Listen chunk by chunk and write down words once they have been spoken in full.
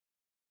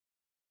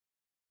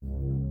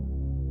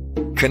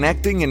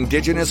connecting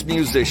Indigenous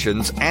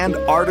musicians and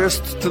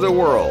artists to the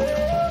world.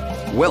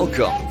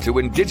 Welcome to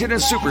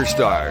Indigenous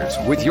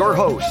Superstars with your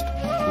host,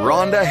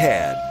 Rhonda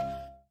Head.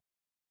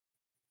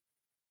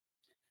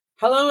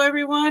 Hello,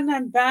 everyone.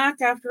 I'm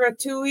back after a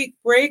 2-week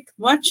break,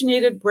 much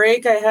needed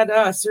break. I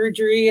had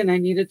surgery and I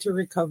needed to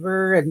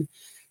recover and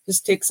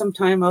just take some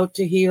time out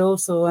to heal.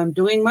 So I'm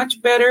doing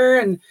much better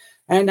and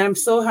I'm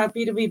so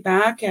happy to be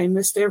back. I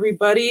missed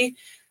everybody.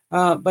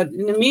 But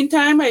in the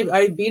meantime,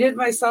 I beaded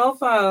myself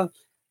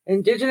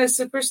Indigenous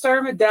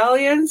Superstar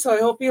medallion. So I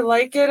hope you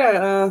like it.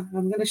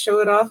 I'm going to show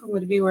it off. I'm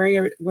going to be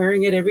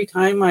wearing it every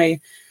time I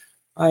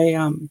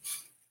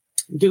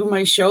do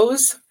my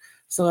shows.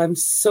 So I'm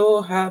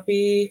so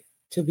happy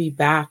to be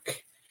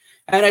back.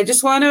 And I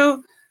just want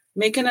to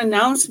make an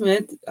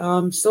announcement.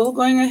 I'm still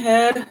going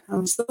ahead.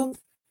 I'm still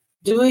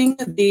doing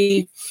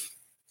the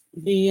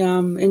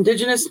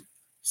Indigenous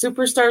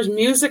Superstars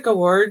Music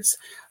Awards.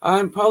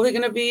 I'm probably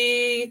going to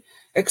be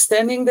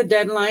extending the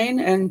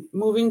deadline and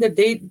moving the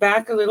date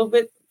back a little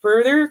bit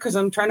further because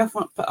I'm trying to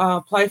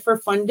apply for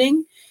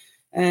funding.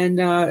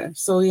 And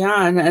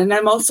and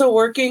I'm also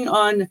working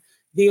on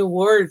the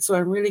award. So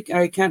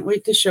I can't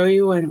wait to show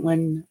you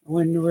when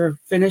we're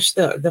finished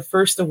the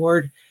first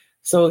award.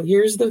 So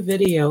here's the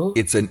video.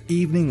 It's an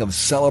evening of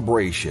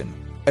celebration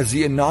as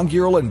the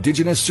inaugural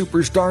Indigenous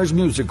Superstars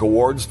Music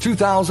Awards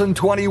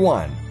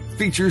 2021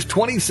 features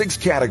 26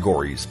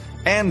 categories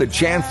and the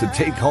chance to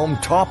take home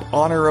Top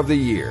Honor of the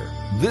Year.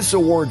 This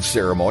awards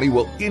ceremony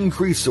will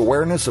increase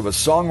awareness of a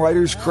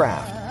songwriter's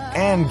craft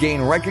and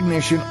gain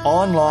recognition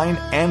online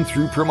and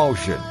through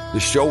promotion. The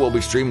show will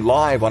be streamed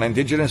live on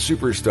Indigenous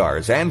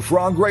Superstars and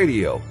Frog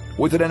Radio,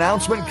 with an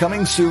announcement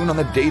coming soon on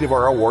the date of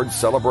our awards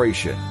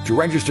celebration. To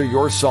register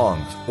your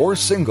songs or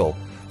single,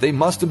 they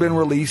must have been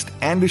released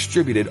and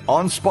distributed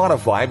on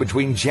Spotify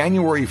between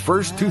January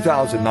 1st,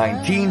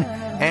 2019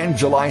 and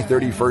July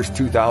 31st,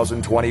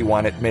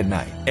 2021 at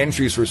midnight.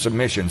 Entries for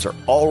submissions are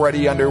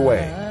already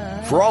underway.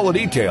 For all the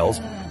details,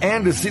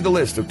 and to see the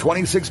list of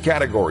 26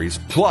 categories,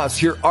 plus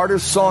hear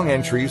artist song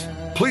entries,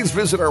 please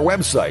visit our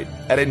website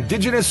at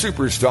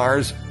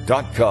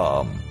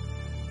indigenousuperstars.com.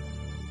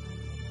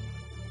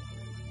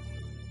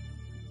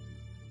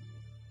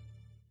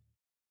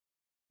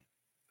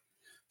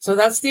 So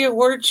that's the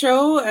award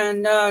show,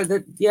 and we're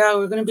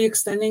going to be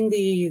extending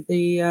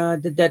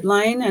the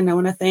deadline. And I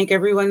want to thank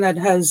everyone that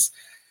has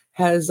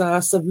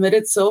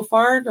submitted so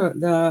far.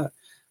 The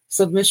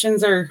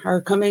submissions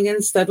are coming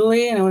in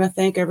steadily, and I want to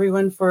thank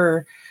everyone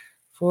for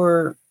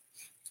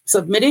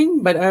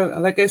submitting. But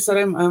like I said,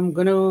 I'm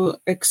going to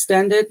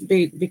extend it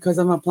because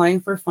I'm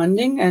applying for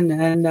funding,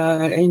 and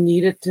I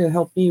need it to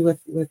help me with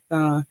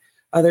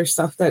other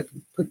stuff that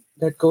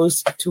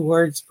goes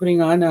towards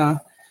putting on an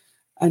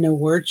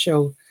award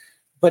show.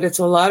 But it's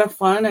a lot of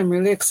fun. I'm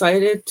really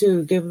excited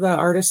to give the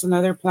artists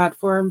another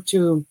platform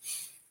to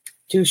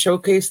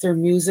showcase their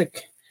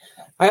music.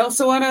 I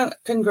also want to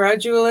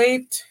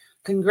congratulate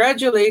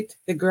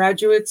the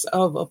graduates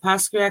of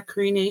Opaskwayak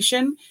Cree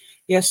Nation.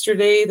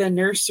 Yesterday, the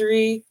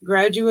nursery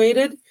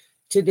graduated.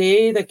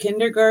 Today, the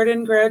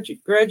kindergarten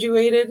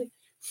graduated,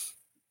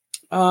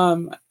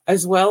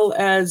 as well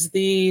as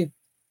the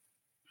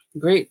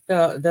grade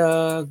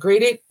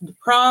 8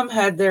 prom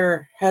had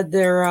their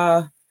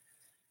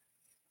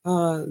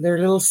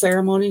little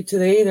ceremony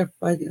today.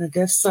 I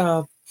guess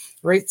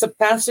rites of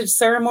passage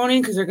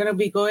ceremony, because they're going to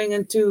be going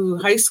into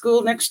high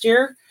school next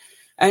year.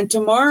 And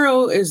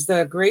tomorrow is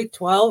the grade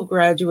 12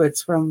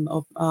 graduates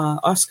from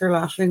Oscar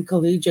Laughlin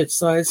Collegiate.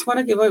 So I just want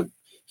to give a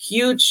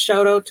huge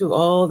shout out to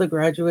all the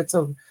graduates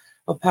of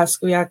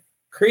Opaskwayak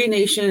Cree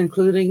Nation,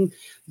 including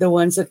the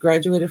ones that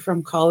graduated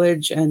from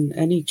college and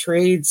any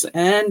trades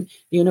and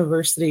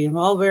university.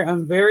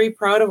 I'm very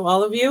proud of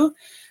all of you.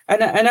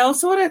 And I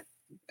also want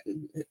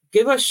to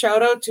give a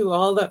shout out to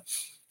all the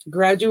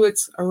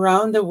graduates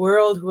around the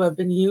world who have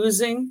been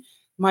using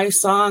my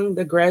song,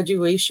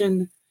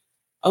 the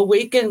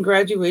Awaken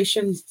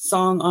graduation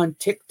song, on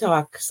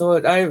TikTok. So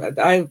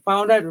I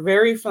found that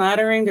very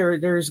flattering.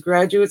 There's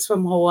graduates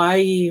from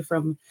Hawaii,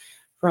 from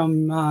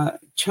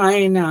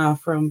China,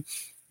 from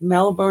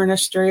Melbourne,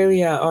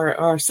 Australia,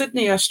 or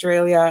Sydney,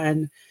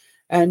 Australia,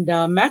 and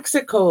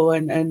Mexico,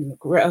 and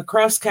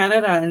across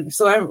Canada. And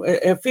so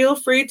I feel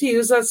free to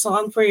use that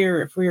song for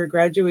your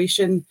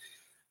graduation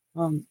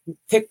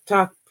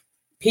TikTok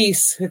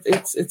piece.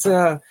 It's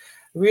a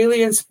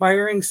really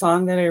inspiring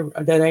song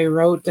that I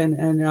wrote,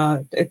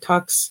 and it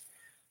talks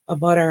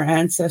about our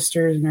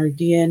ancestors and our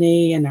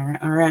DNA and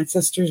our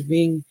ancestors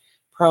being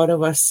proud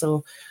of us.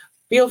 So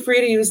feel free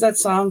to use that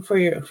song for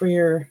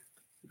your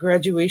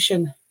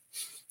graduation.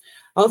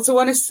 I also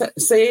want to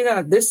say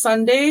that this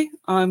Sunday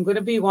I'm going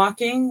to be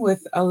walking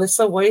with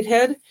Alyssa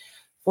Whitehead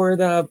for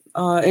the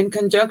in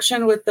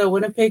conjunction with the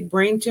Winnipeg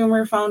Brain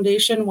Tumor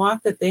Foundation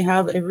walk that they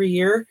have every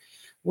year.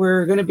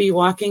 We're going to be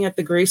walking at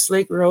the Grace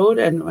Lake Road,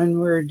 and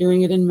we're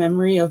doing it in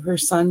memory of her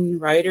son,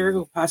 Ryder,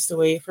 who passed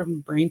away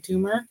from brain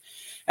tumor,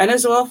 and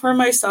as well for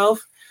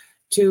myself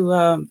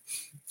to,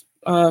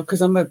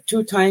 because I'm a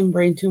 2-time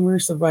brain tumor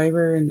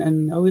survivor,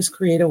 and always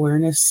create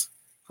awareness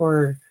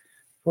for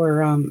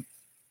for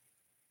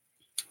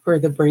for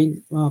the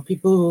brain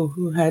people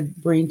who had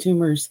brain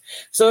tumors.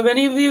 So if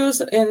any of you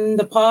in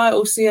the PA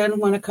OCN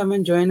want to come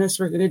and join us,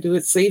 we're going to do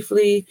it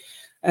safely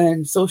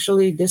and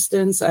socially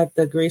distanced at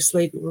the Grace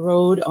Lake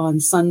Road on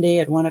Sunday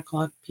at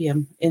 1:00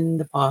 p.m. in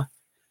the PA.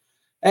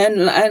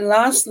 And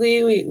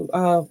lastly,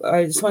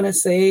 I just want to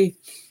say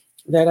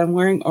that I'm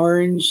wearing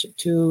orange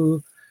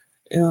to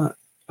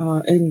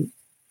in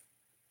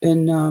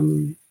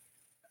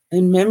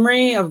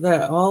memory of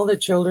all the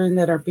children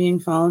that are being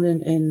found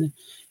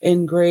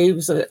in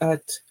graves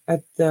at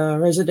the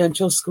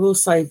residential school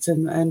sites.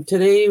 And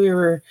today we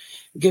were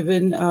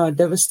given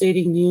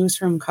devastating news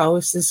from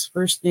Cowessess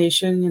First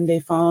Nation, and they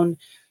found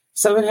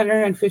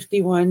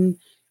 751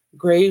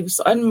 graves,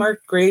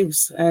 unmarked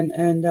graves,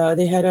 and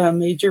they had a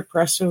major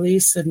press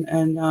release,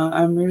 and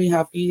I'm really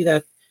happy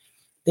that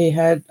they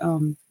had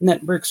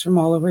networks from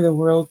all over the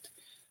world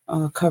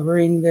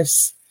covering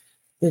this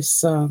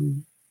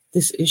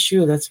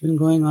issue that's been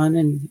going on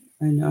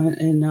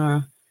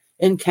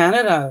in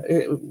Canada.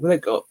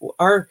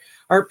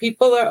 Our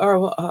people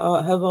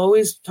have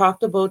always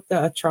talked about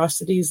the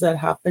atrocities that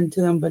happened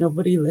to them, but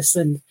nobody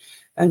listened.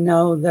 And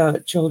now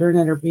the children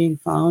that are being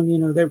found,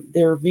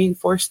 they're being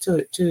forced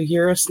to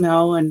hear us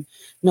now, and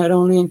not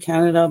only in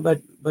Canada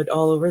but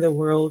all over the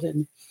world.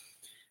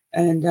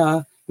 And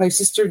my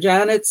sister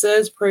Janet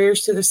says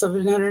prayers to the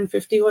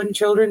 751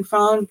 children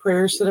found,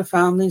 prayers to the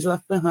families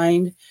left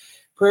behind,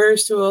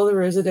 prayers to all the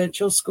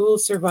residential school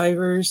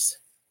survivors.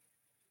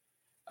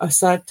 A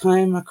sad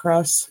time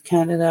across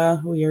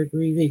Canada. We are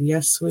grieving.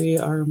 Yes, we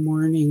are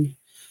mourning.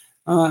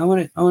 I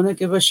want to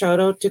give a shout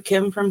out to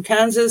Kim from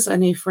Kansas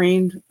and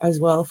Ephraim as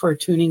well for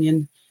tuning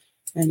in.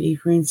 And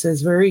Ephraim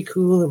says very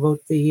cool about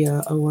the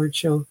award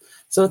show.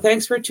 So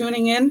thanks for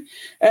tuning in.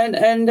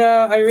 And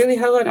I really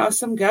have an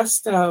awesome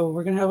guest.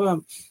 We're gonna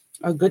have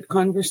a good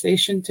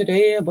conversation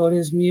today about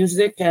his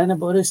music and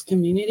about his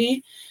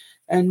community.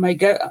 And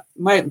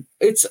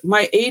it's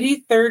my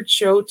 83rd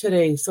show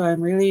today, so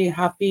I'm really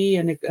happy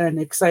and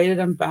excited.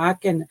 I'm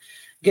back and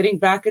getting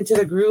back into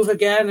the groove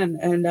again,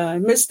 and I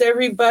missed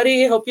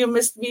everybody. Hope you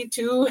missed me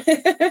too.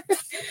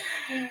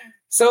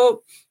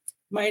 So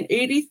my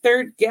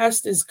 83rd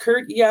guest is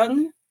Kurt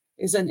Young.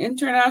 Is an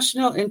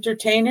international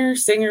entertainer,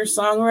 singer,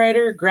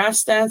 songwriter,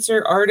 grass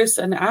dancer, artist,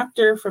 and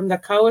actor from the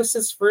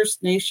Cowessess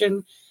First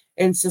Nation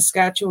in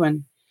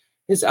Saskatchewan.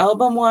 His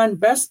album won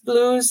Best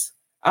Blues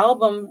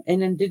Album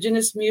in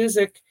Indigenous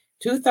Music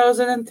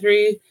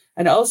 2003,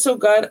 and also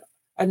got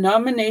a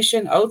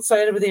nomination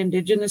outside of the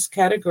Indigenous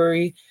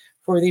category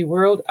for the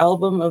World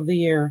Album of the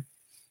Year.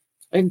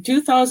 In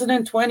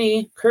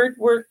 2020, Kurt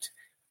worked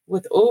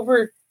with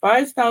over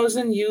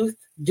 5,000 youth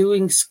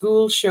doing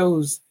school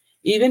shows.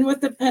 Even with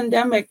the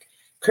pandemic,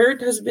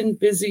 Kurt has been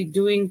busy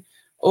doing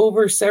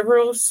over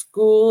several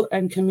school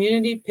and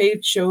community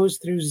paid shows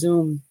through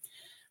Zoom.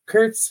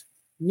 Kurt's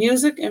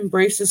music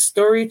embraces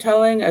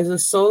storytelling as a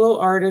solo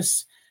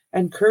artist,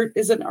 and Kurt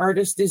is an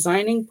artist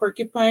designing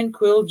porcupine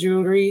quill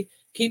jewelry,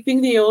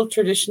 keeping the old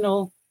tradition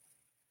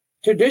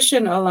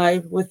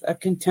alive with a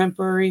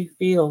contemporary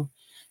feel.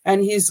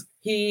 And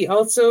he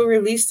also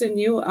released a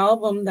new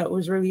album that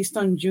was released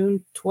on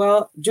June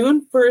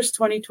 1st,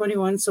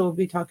 2021. So we'll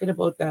be talking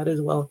about that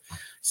as well.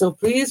 So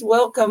please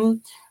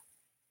welcome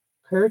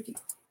Kurt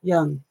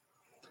Young.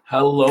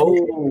 Hello.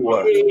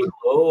 Hey.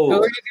 Hello.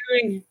 How are you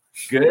doing?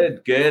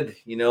 Good.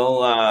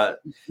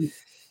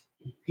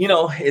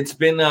 It's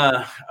been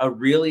a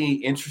really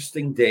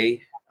interesting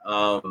day.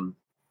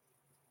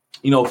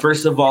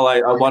 First of all,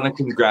 I want to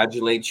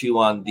congratulate you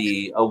on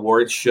the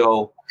award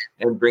show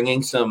and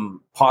bringing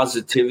some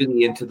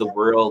positivity into the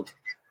world.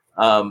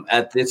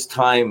 At this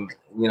time,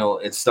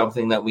 it's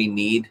something that we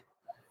need.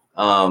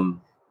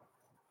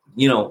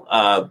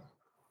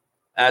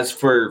 As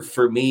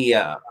for me,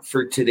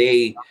 for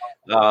today,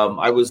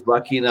 I was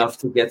lucky enough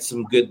to get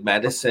some good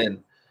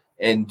medicine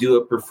and do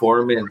a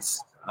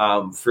performance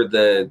for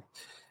the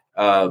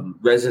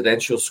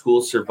residential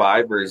school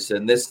survivors.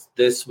 And this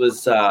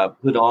was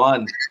put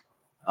on,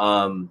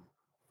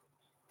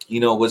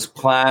 was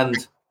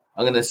planned,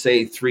 I'm going to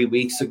say 3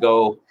 weeks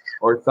ago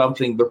or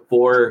something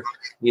before,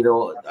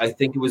 I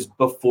think it was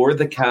before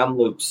the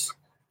Kamloops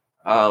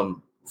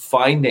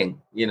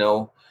finding,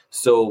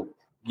 so,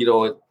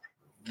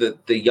 the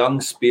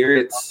young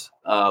spirits,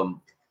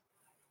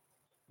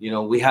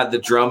 we had the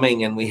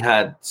drumming and we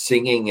had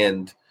singing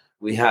and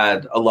we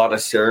had a lot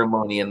of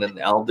ceremony and an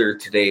elder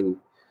today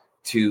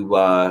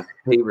to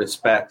pay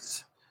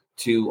respects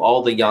to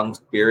all the young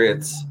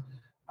spirits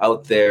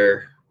out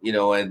there,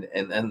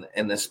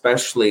 and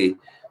especially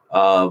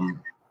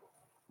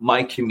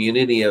my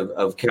community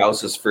of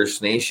Cowessess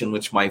First Nation,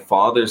 which my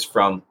father's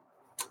from.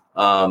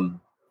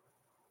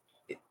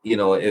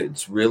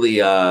 It's really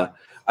a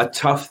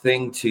tough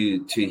thing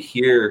to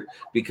hear,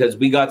 because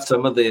we got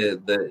some of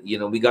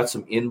we got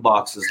some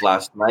inboxes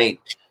last night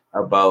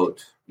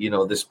about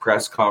this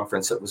press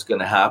conference that was going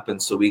to happen.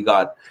 So we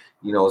got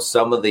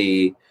some of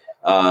the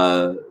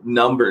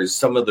numbers,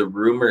 some of the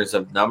rumors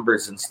of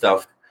numbers and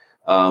stuff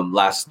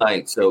last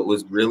night. So it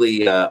was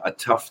really a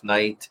tough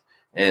night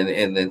and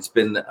it's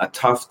been a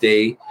tough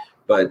day,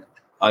 but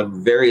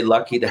I'm very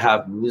lucky to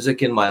have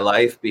music in my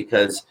life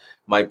because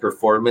my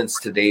performance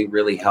today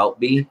really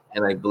helped me,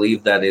 and I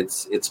believe that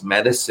it's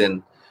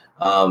medicine.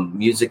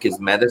 Music is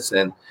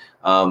medicine,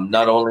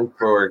 not only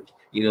for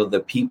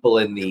the people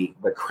in the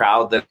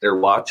crowd that they're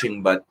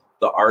watching, but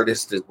the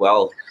artist as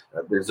well.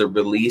 There's a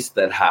release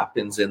that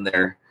happens in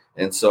there,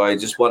 and so I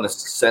just want to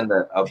send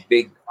a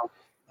big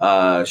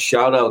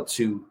shout out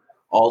to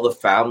all the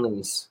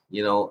families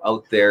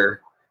out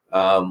there,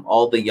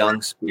 all the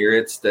young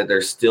spirits that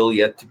are still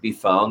yet to be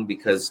found,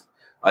 because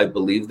I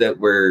believe that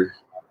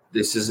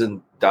this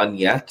isn't done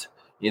yet.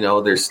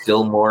 There's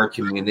still more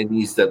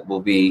communities that will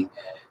be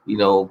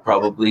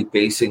probably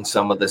facing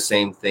some of the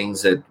same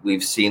things that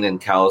we've seen in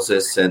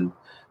Cowsas and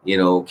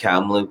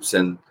Kamloops,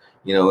 and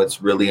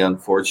it's really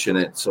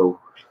unfortunate. So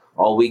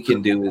all we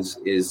can do is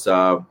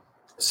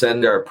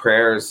send our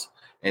prayers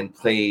and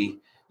play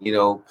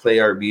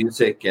our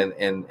music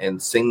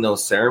and sing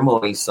those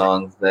ceremony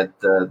songs that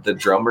the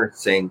drummers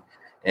sing,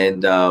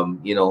 and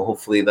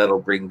hopefully that'll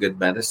bring good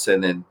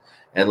medicine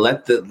and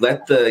let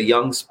the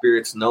young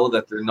spirits know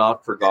that they're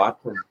not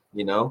forgotten.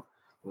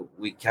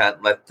 We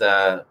can't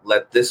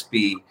let this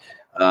be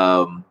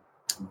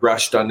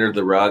brushed under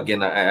the rug.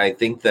 And I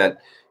think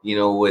that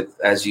with,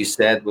 as you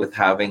said, with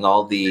having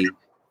all the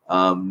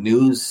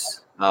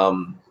news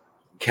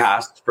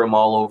cast from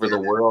all over the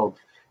world,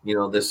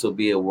 this will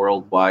be a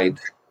worldwide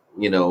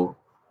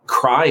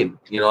crime.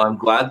 I'm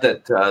glad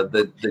that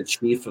the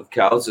chief of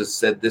Cowsas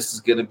said this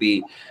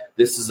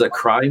is a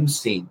crime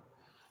scene.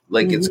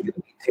 Like, it's going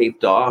to be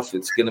taped off.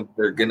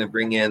 They're going to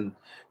bring in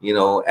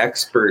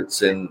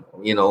experts, and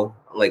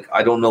like,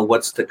 I don't know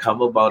what's to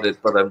come about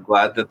it, but I'm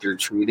glad that they're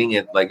treating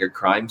it like a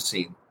crime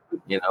scene.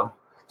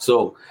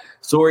 So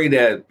sorry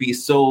to be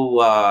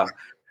so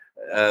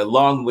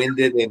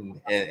long-winded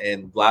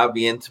and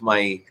blabby into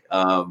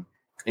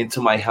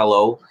my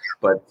hello,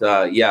 but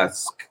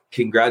yes,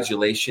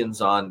 congratulations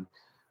on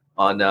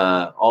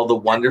all the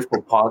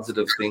wonderful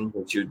positive things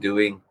that you're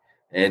doing,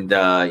 and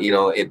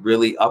it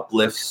really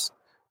uplifts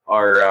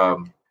our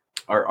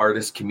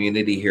artist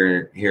community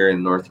here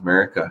in North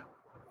America.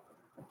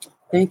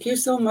 Thank you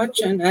so much,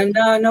 and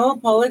no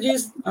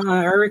apologies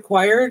are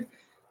required.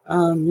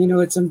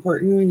 It's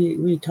important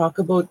when we talk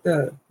about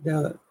the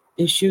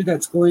issue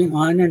that's going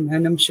on,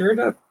 and I'm sure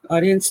the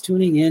audience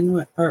tuning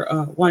in or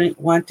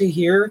want to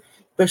hear,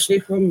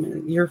 especially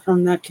you're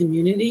from that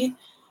community,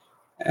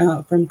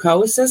 from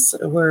Cowsas,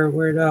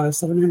 where the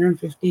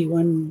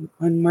 751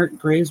 unmarked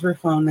graves were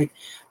found. Like,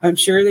 I'm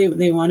sure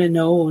they want to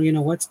know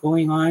what's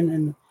going on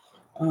and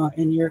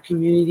in your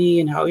community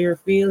and how you're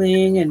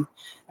feeling, and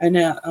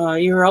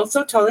you're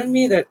also telling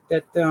me that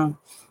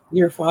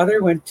your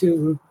father went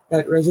to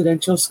that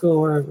residential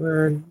school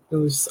where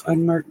those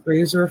unmarked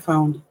graves were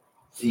found.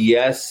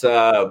 Yes, he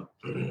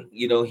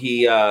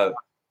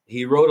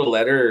wrote a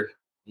letter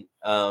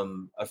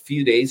a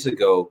few days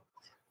ago,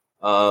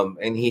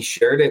 and he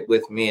shared it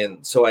with me,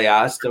 and so I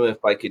asked him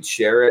if I could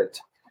share it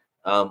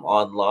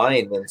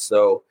online, and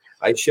so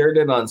I shared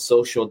it on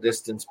Social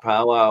Distance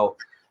Powwow,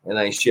 and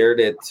I shared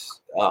it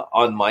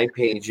on my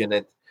page,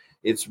 and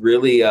it's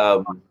really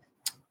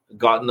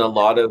gotten a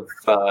lot of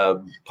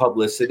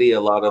publicity,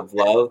 a lot of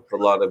love, a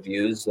lot of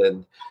views,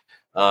 and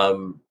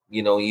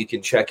you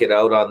can check it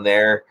out on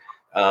there.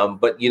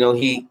 But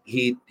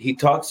he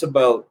talks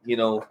about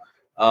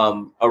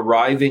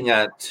arriving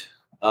at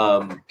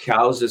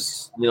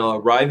Cowsas,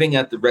 arriving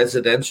at the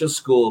residential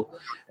school,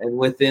 and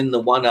within the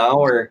 1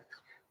 hour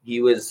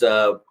he was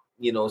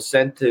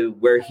sent to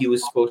where he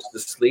was supposed to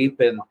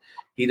sleep, and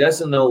he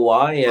doesn't know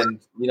why, and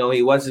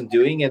he wasn't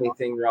doing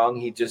anything wrong,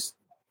 he just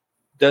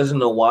doesn't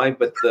know why,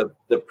 but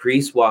the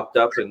priest walked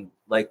up and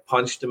like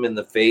punched him in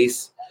the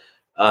face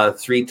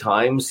 3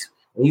 times.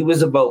 He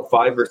was about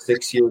 5 or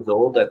 6 years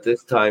old at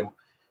this time.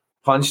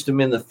 Punched him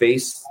in the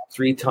face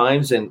 3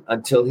 times, and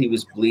until he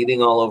was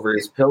bleeding all over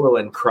his pillow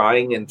and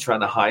crying and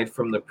trying to hide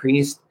from the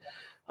priest.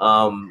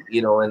 And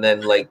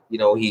then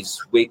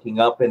he's waking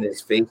up and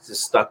his face is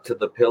stuck to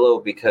the pillow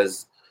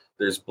because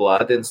there's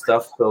blood and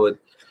stuff. So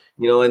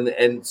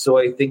and so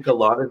I think a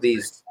lot of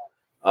these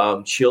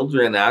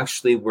children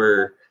actually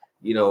were,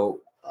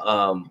 you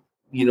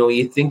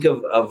think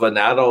of an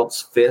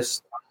adult's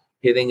fist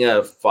hitting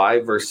a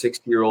 5 or 6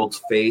 year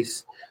old's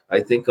face. I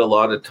think a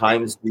lot of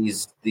times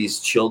these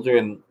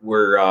children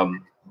were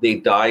they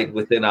died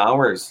within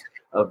hours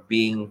of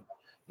being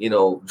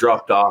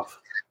dropped off,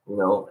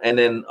 and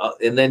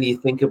then you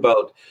think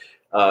about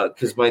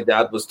because my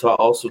dad was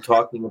also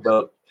talking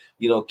about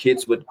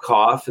kids would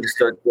cough and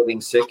start getting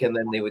sick and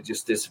then they would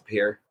just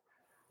disappear,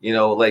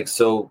 I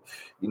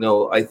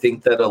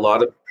think that a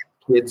lot of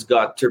kids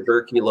got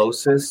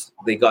tuberculosis,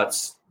 they got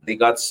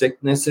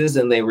sicknesses,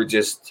 and they were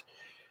just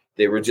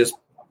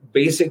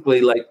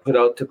basically like put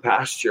out to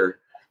pasture,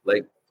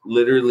 like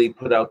literally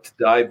put out to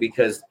die,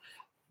 because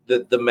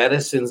the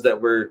medicines that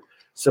were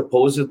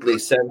supposedly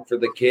sent for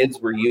the kids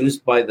were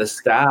used by the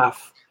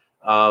staff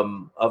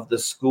of the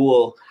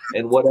school,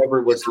 and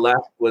whatever was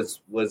left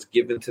was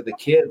given to the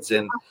kids.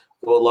 And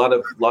So a lot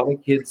of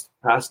kids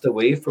passed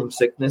away from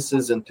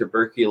sicknesses and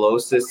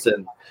tuberculosis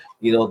and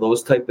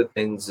those type of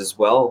things as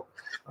well,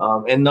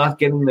 and not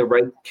getting the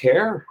right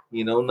care.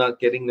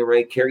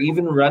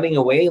 Even running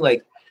away.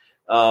 Like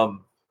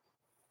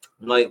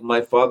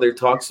my father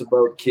talks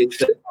about kids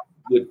that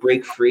would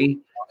break free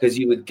because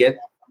you would get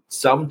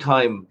some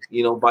time,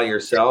 by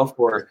yourself,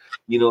 or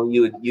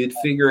you'd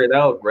figure it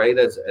out, right,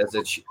 as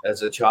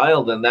a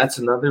child. And that's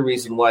another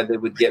reason why they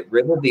would get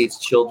rid of these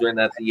children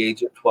at the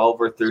age of 12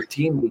 or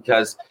 13,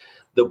 because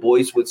the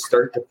boys would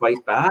start to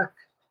fight back.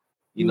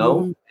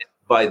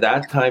 By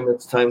that time,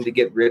 it's time to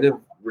get rid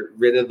of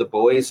the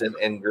boys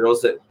and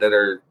girls that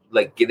are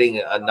like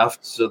getting enough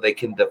so they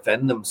can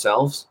defend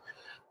themselves.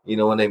 You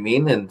know what I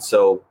mean? And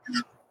so,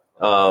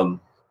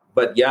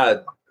 but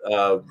yeah,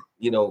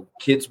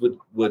 kids would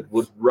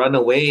run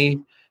away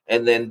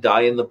and then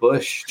die in the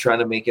bush trying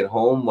to make it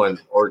home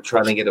or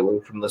trying to get away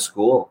from the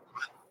school,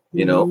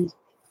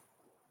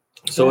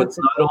 So it's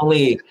not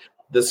only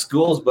the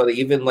schools, but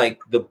even like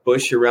the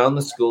bush around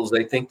the schools.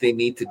 I think they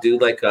need to do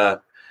like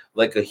a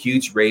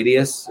huge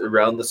radius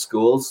around the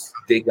schools,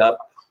 dig up,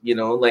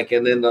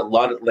 and then a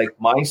lot of like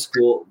my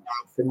school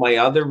for my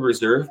other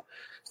reserve.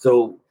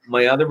 So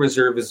my other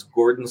reserve is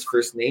Gordon's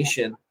First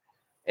Nation.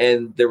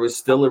 And there was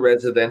still a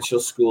residential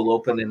school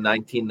open in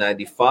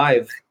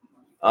 1995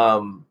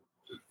 on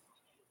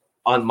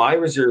my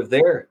reserve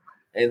there.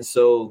 And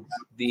so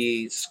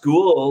the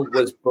school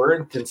was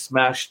burnt and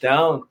smashed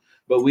down,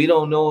 but we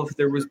don't know if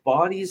there was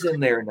bodies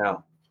in there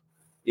now.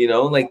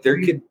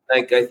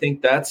 I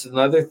think that's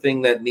another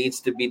thing that needs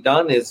to be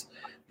done is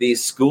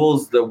these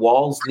schools, the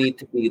walls need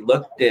to be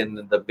looked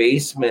in, the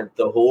basement,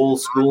 the whole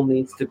school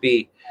needs to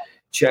be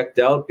checked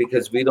out,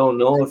 because we don't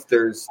know if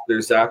there's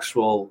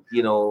actual,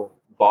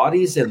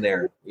 bodies in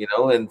there,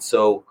 and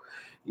so,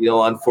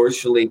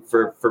 unfortunately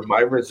for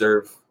my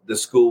reserve, the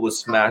school was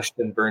smashed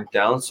and burnt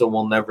down, so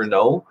we'll never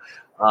know,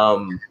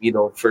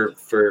 for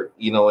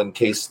in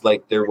case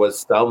like there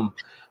was some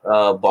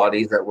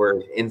bodies that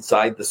were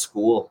inside the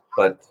school,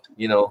 but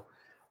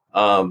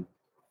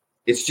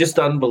it's just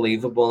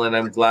unbelievable, and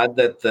I'm glad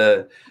that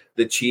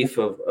the chief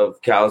of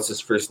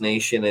Cowes' First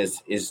Nation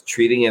is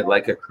treating it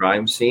like a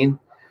crime scene,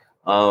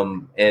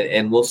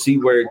 and we'll see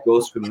where it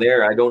goes from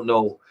there. I don't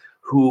know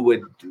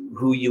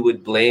who you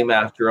would blame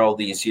after all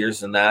these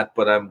years and that,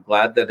 but I'm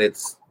glad that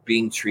it's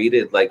being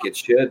treated like it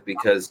should,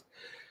 because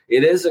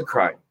it is a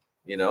crime,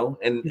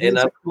 and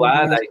I'm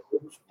glad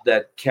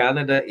that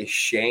Canada is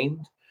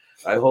shamed.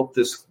 I hope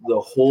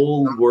the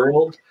whole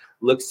world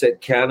looks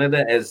at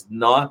Canada as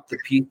not the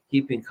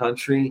peacekeeping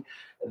country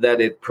that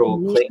it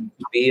proclaimed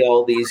to be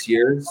all these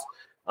years.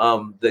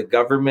 The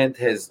government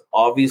has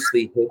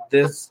obviously hid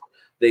this.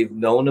 They've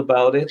known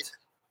about it,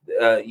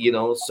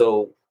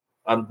 so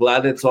I'm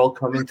glad it's all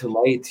coming to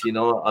light.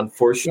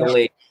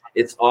 Unfortunately,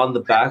 it's on the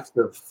backs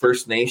of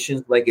First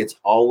Nations like it's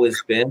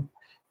always been.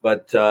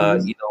 But,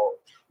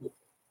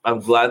 I'm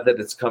glad that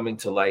it's coming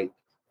to light.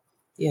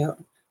 Yeah,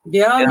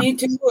 me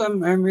too.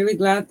 I'm really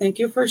glad. Thank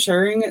you for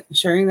sharing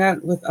that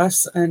with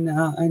us and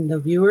the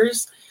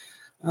viewers.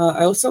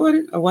 I also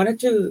wanted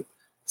to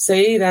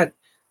say that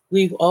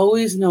we've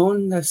always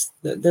known this.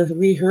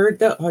 We heard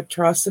the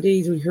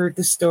atrocities. We heard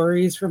the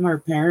stories from our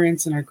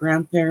parents and our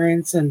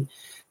grandparents, and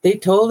they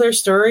told their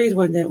stories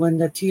when the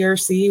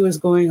TRC was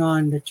going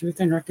on, the Truth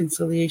and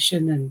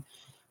Reconciliation, and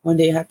when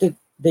they had to,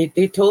 they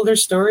told their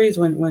stories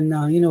when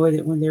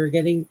they were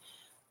getting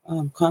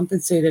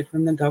compensated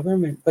from the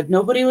government, but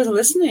nobody was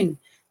listening.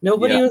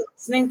 Nobody was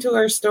listening to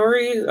our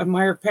stories,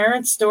 our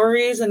parents'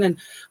 stories, and then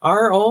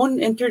our own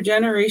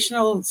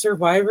intergenerational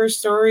survivor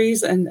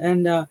stories, and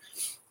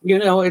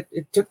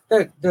it took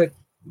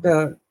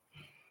the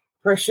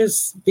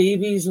precious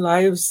babies'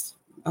 lives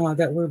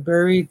that were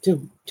buried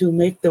to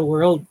make the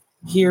world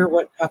hear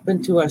what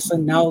happened to us.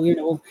 And now,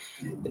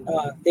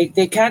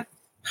 they can't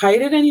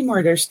hide it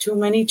anymore. There's too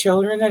many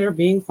children that are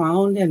being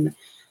found, and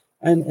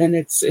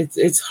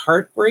it's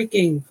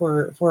heartbreaking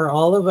for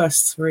all of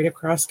us right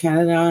across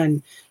Canada.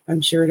 And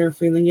I'm sure they're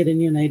feeling it in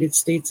the United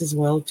States as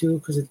well too,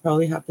 because it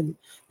probably happened,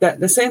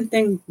 that the same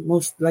thing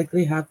most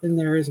likely happened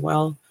there as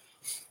well.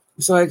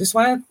 So I just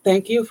want to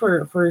thank you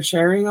for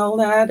sharing all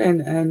that,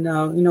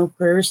 and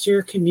prayers to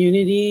your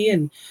community.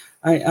 And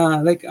we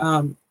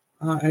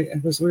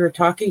were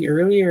talking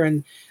earlier,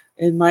 and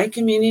in my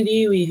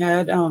community we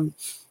had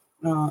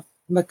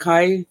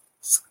Mackay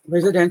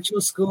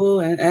Residential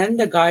School and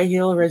the Guy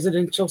Hill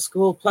Residential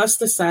School, plus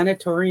the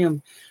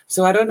sanatorium.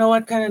 So I don't know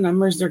what kind of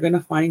numbers they're going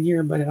to find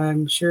here, but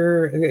I'm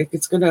sure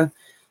it's going to.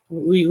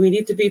 We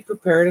need to be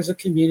prepared as a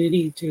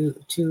community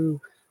to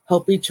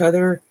help each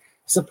other,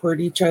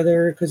 support each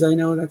other, because I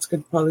know that's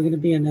probably going to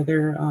be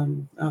another.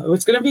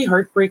 It's going to be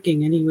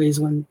heartbreaking, anyways,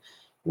 when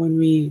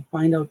we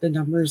find out the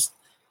numbers.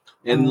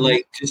 And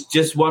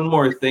just one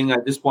more thing I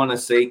just want to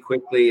say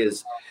quickly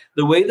is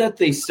the way that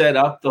they set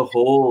up the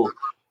whole,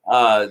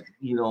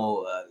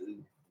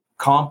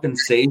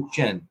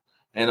 compensation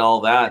and all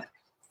that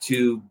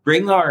to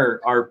bring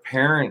our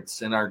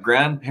parents and our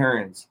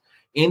grandparents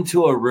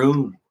into a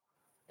room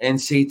and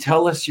say,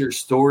 tell us your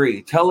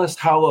story. Tell us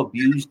how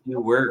abused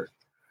you were.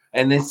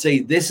 And then say,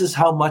 this is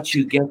how much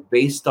you get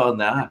based on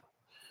that.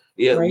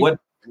 Yeah, Right. what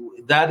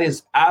that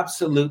is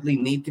absolutely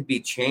need to be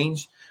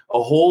changed.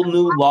 A whole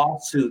new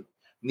lawsuit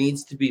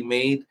needs to be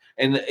made.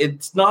 And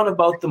it's not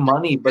about the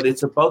money, but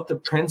it's about the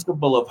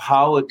principle of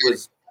how it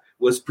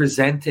was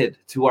presented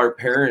to our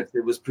parents.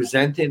 It was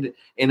presented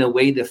in a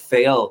way to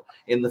fail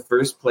in the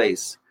first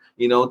place.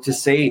 You know, to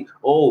say,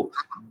 oh,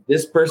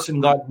 this person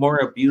got more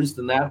abused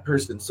than that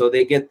person, so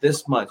they get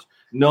this much.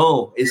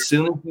 No, as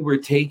soon as you were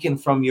taken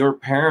from your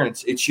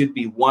parents, it should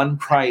be one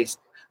price.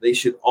 They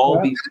should all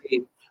be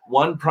paid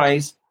one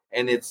price.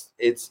 And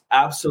it's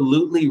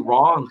absolutely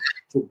wrong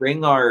to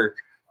bring our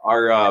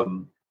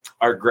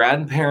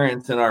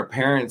grandparents and our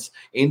parents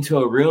into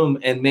a room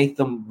and make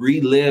them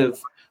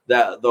relive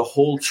the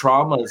whole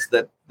traumas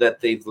that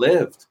they've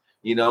lived,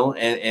 you know,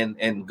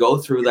 and go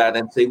through that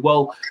and say,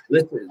 well,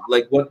 listen,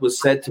 like what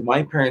was said to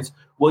my parents,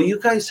 well, you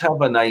guys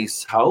have a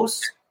nice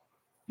house.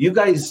 You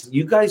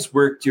guys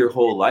worked your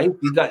whole life.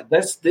 You got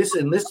this,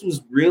 and this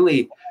was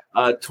really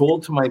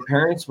told to my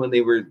parents when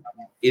they were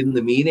in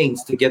the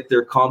meetings to get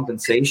their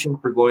compensation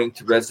for going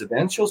to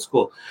residential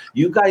school.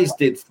 You guys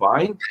did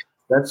fine.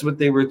 That's what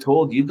they were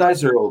told. You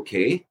guys are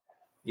okay,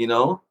 you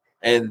know.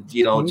 And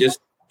you know,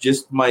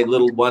 just my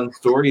little one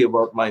story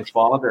about my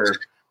father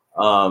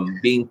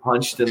being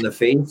punched in the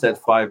face at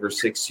 5 or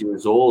 6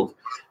 years old.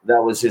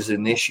 That was his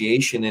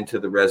initiation into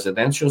the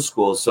residential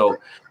school. So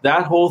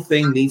that whole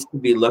thing needs to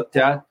be looked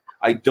at.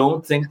 I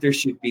don't think there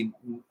should be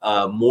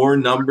more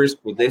numbers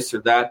for this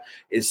or that.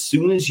 As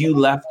soon as you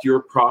left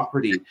your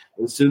property,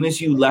 as soon as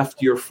you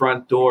left your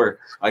front door,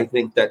 I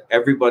think that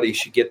everybody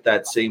should get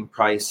that same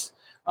price,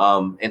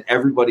 and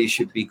everybody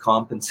should be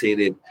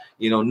compensated,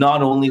 you know,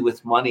 not only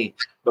with money,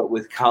 but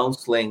with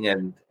counseling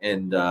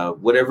and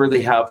whatever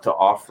they have to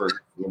offer,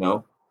 you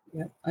know.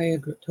 Yeah, I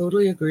agree,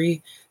 totally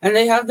agree. And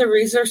they have the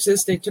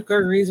resources. They took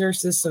our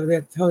resources, so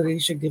that's how they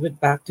should give it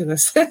back to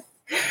us.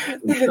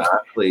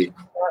 Exactly.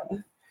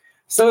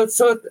 So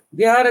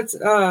yeah, it's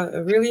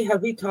a really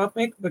heavy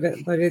topic, but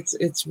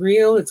it's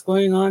real. It's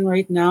going on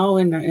right now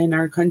in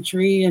our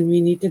country, and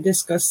we need to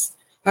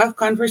have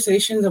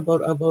conversations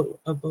about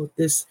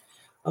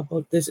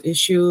this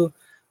issue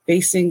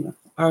facing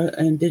our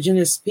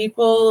Indigenous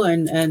people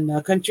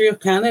and country of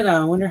Canada.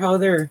 I wonder how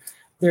they're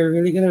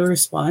really going to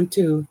respond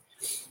to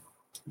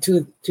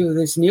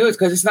this news,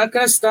 because it's not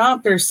going to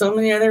stop. There's so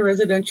many other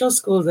residential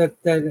schools that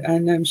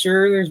and I'm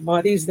sure there's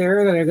bodies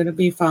there that are going to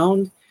be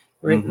found.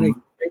 Right,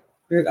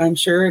 Mm-hmm. I'm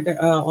sure that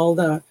all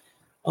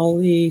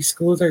the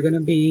schools are going to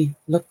be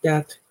looked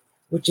at,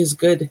 which is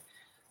good.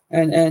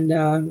 And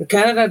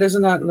Canada does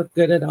not look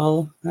good at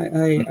all.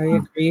 I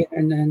agree.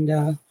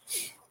 And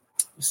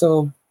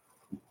so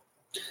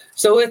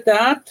with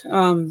that,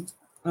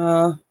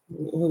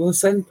 we'll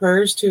send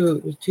prayers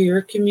to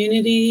your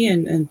community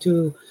and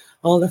to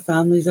all the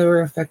families that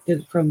were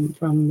affected from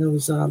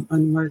those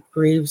unmarked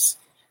graves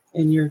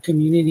in your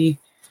community.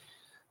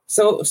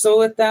 So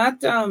with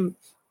that,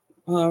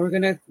 we're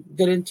gonna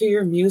get into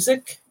your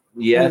music.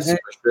 Yes, for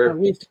sure.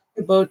 We've talked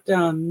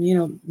about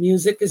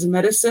music is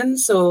medicine.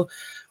 So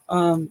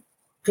can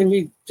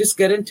we just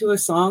get into a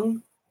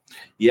song?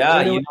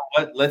 Yeah, you know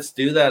what? Let's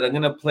do that. I'm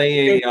gonna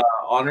play a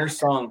honor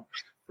song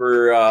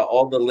for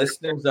all the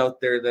listeners out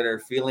there that are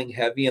feeling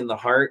heavy in the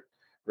heart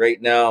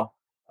right now.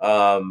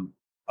 I'm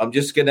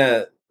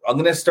gonna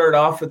start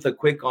off with a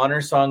quick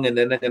honor song, and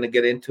then I'm gonna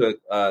get into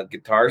a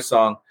guitar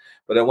song.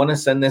 But I want to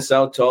send this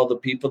out to all the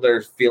people that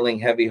are feeling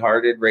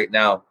heavy-hearted right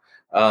now.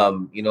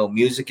 You know,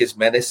 music is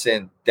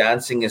medicine,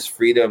 dancing is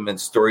freedom, and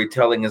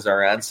storytelling is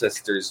our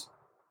ancestors.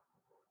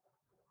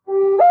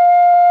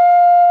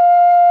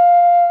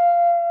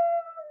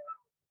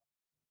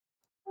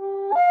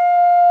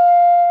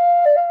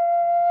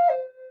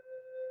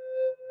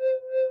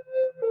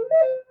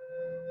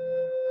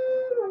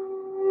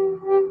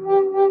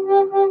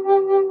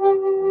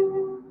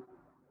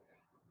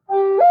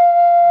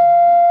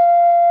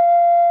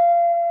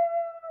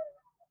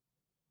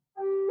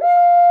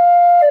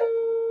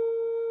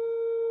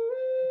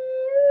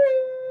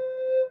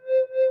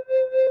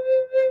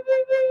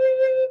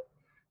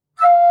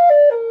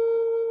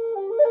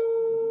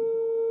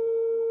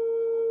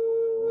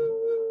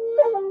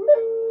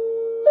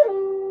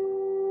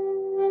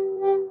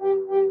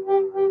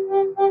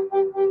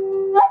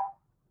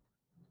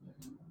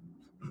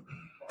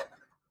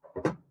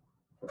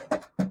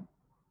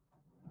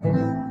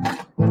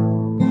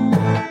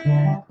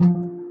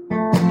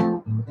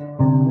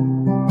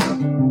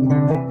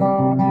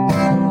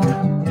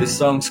 This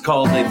song's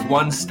called If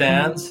One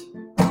Stands,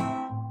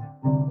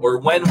 or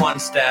When One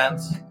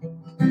Stands.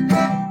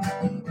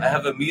 I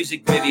have a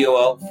music video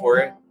out for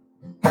it.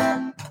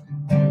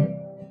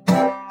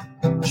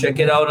 Check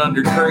it out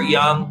under Kurt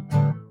Young,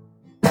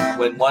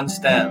 When One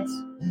Stands.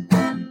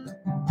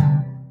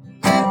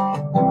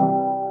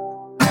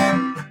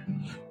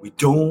 We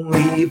don't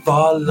leave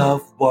our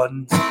loved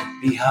ones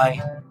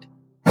behind.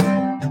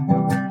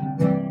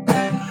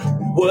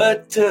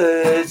 What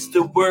does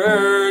the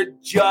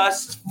word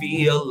just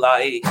feel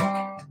like?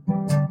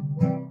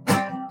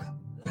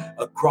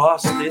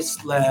 across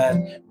this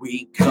land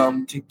we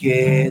come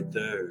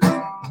together.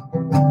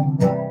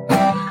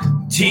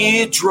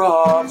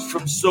 Teardrops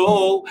from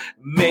so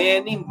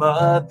many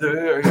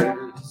mothers.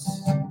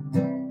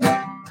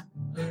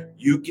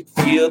 You can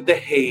feel the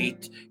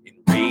hate in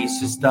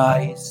racist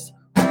eyes.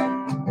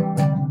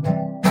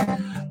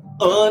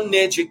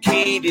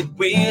 Uneducated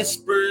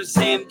whispers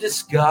in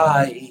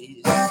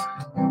disguise.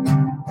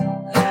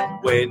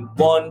 When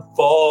one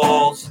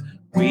falls,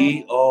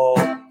 we all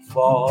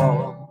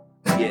fall.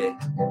 Yeah.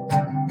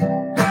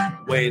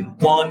 When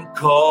one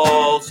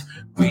calls,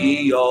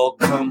 we all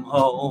come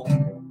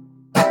home.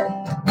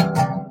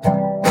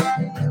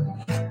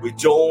 We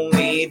don't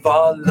leave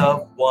our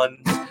loved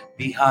ones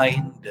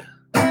behind.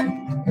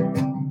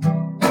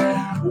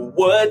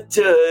 What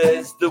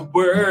does the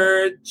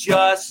word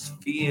just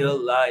feel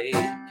like?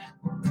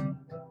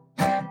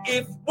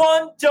 If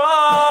one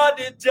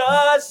daughter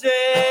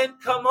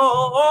doesn't come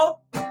home,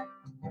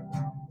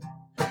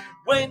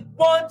 when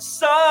one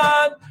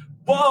son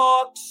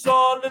walks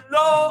all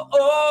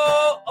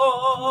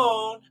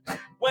alone,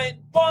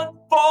 when one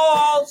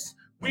falls,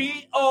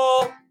 we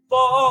all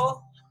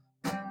fall.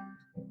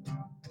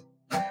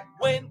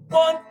 When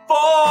one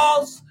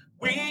falls,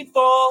 we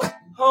fall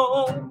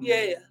home,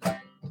 yeah.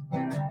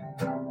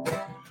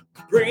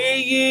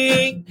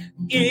 Praying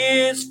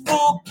is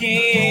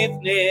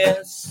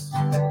forgiveness.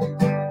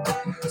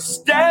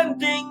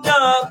 Standing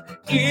up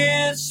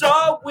is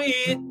our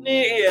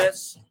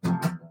witness.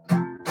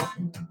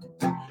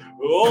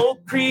 Oh,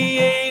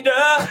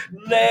 Creator,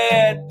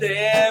 let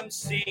them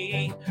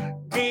see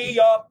we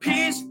are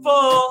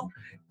peaceful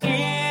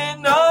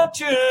in our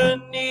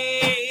journey.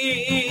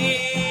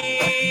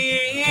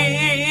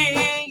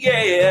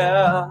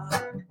 Yeah.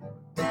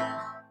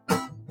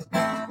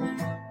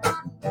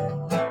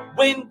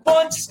 When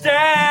one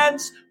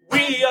stands,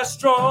 we are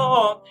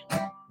strong.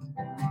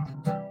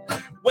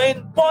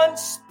 When one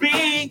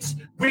speaks,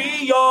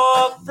 we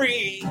are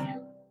free.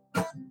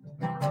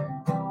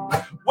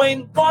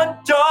 When one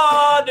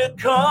daughter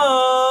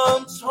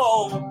comes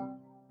home,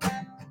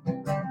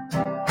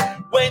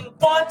 when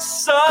one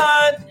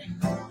son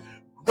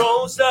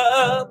grows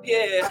up,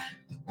 yeah.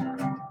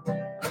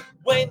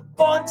 When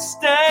one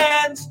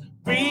stands,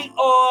 we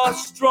are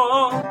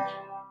strong.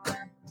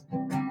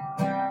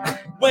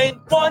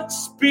 When one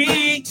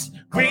speaks,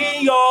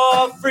 we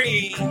are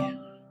free.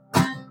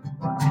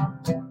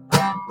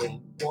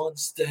 When one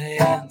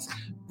stands,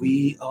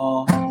 we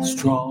are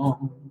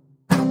strong.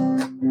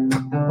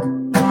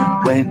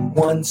 When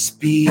one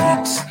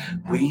speaks,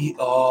 we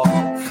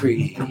are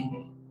free.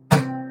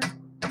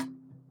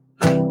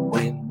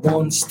 When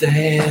one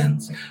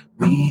stands,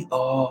 we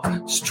are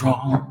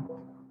strong.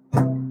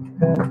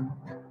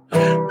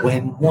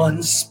 When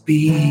one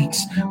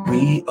speaks,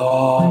 we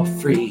are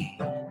free.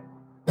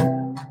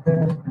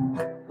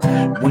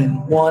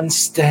 When one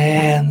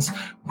stands,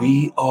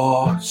 we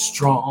are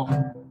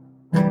strong.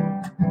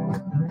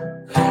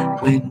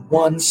 When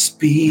one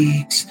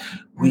speaks,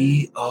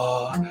 we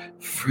are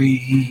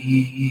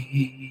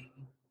free.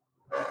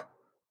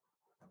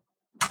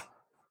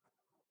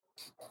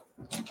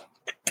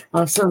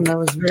 Awesome. That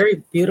was a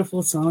very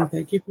beautiful song.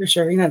 Thank you for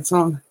sharing that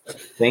song.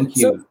 Thank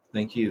you.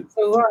 Thank you.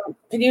 So,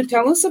 can you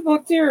tell us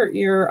about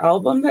your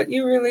album that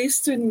you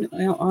released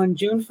on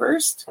June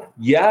 1st?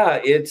 Yeah,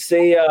 it's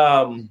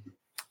an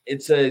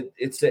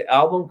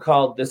album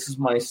called "This Is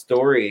My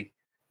Story,"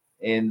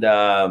 and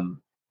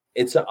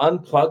it's an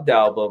unplugged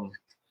album.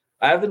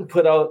 I haven't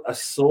put out a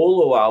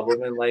solo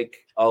album in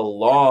like a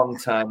long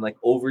time, like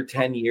over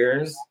 10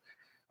 years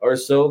or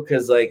so,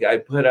 because like I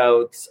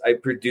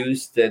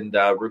produced and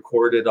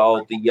recorded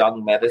all the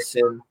Young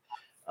Medicine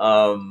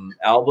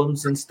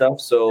albums and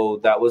stuff. So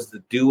that was the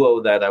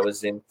duo that I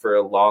was in for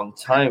a long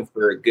time,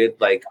 for a good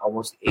like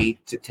almost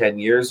 8 to 10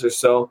 years or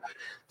so.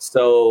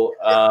 So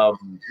I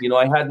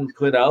hadn't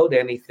put out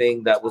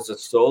anything that was a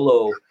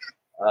solo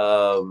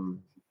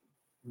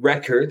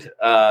record,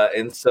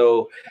 and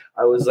so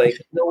I was like,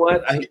 you know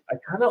what, I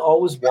kind of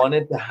always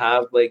wanted to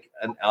have like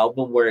an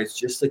album where it's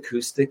just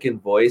acoustic and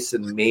voice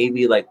and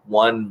maybe like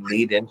one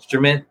lead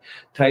instrument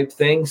type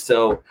thing.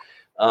 So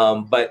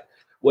but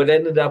what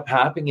ended up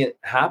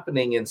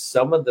happening in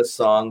some of the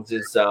songs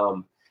is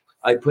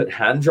I put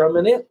hand drum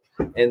in it,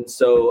 and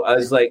so I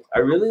was like, I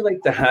really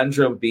like the hand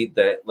drum beat,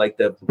 that like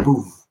the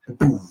boom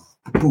boom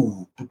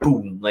boom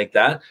boom, like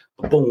that,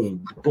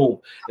 boom boom.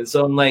 And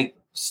so I'm like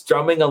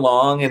strumming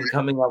along and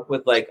coming up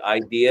with like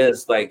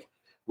ideas like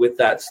with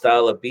that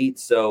style of beat.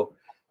 So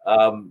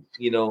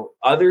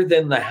other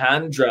than the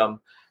hand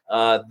drum,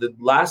 the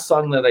last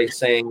song that I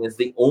sang is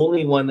the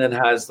only one that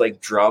has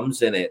like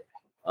drums in it,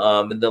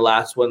 and the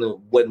last one,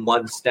 When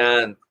One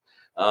Stand,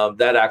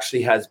 that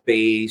actually has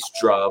bass,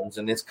 drums,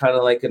 and it's kind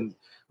of like a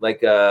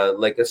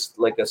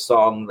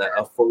song, that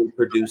a fully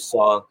produced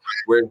song,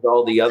 whereas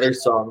all the other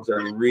songs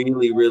are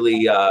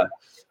really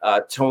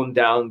toned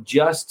down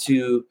just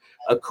to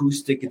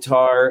acoustic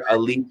guitar, a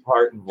lead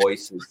part, and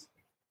voices.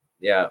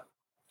 Yeah.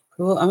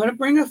 Cool. I'm going to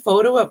bring a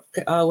photo up.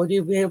 Would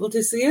you be able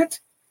to see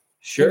it?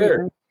 Sure.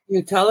 Can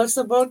you tell us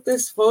about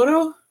this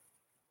photo?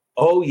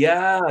 Oh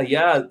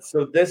yeah.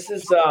 So this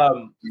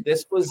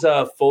was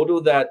a photo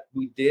that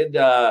we did.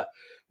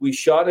 We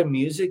shot a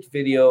music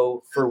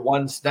video for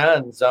One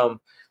Stands.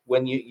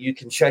 When you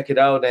can check it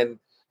out, and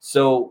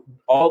so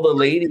all the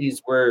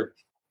ladies were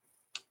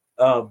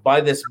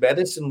by this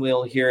medicine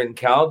wheel here in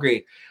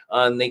Calgary,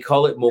 and they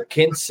call it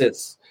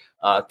Mokinsis,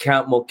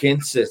 Camp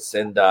Mokinsis,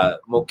 and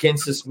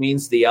Mokinsis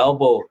means the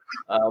elbow,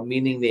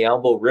 meaning the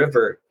elbow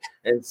river,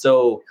 and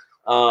so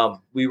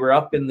we were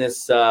up in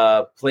this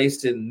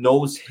place in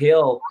Nose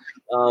Hill,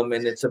 and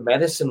it's a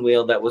medicine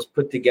wheel that was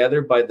put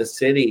together by the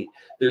city.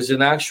 There's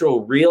an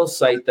actual real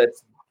site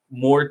that's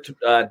more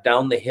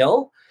down the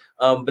hill,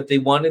 but they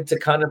wanted to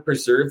kind of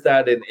preserve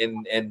that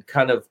and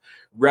kind of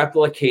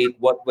replicate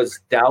what was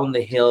down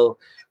the hill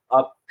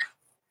up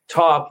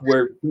top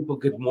where people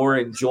could more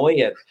enjoy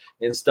it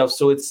and stuff.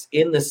 So it's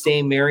in the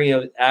same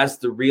area as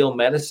the real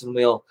medicine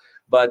wheel.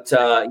 But,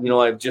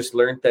 I've just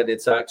learned that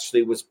it's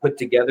actually was put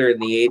together in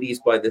the 80s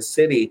by the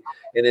city.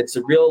 And it's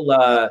a real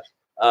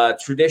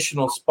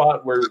traditional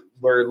spot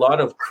where a lot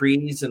of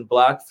Crees and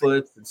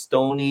Blackfoots and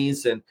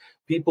Stonies and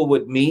people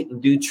would meet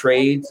and do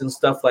trades and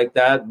stuff like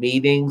that,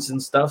 meetings and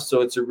stuff.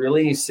 So it's a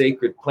really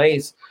sacred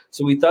place.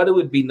 So we thought it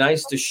would be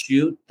nice to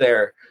shoot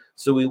there.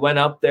 So we went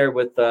up there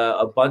with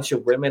a bunch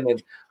of women,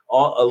 and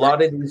a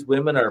lot of these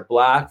women are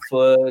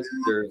Blackfoot.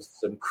 There's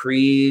some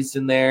Crees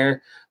in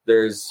there.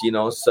 There's,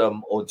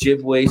 some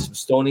Ojibwe, some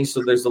Stony.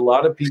 So there's a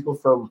lot of people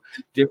from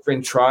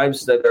different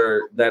tribes that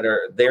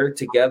are there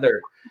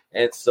together.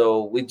 And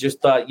so we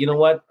just thought, you know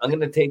what, I'm going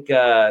to take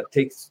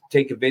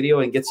a video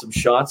and get some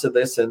shots of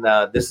this. And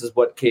this is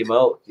what came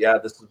out. Yeah,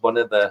 this is one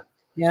of the.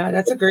 Yeah,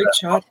 that's a great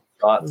shot.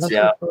 Shots,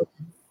 yeah.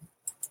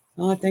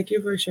 Oh, thank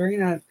you for sharing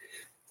that.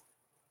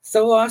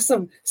 So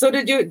awesome. So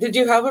did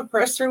you have a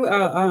press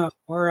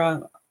or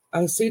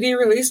a CD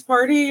release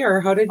party, or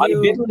how did you?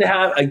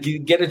 I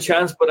didn't get a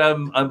chance, but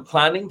I'm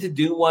planning to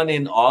do one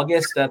in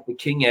August at the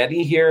King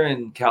Eddie here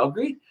in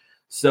Calgary.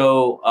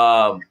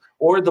 So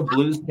or the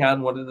Blues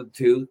Can, one of the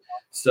two.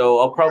 So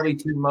I'll probably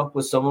team up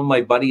with some of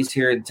my buddies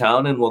here in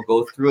town, and we'll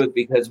go through it,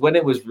 because when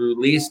it was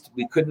released,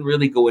 we couldn't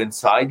really go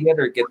inside yet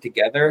or get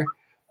together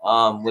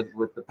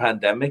with the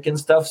pandemic and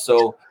stuff.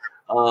 So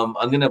I'm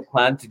going to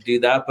plan to do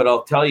that. But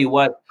I'll tell you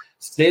what,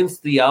 since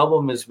the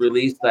album is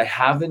released, I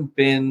haven't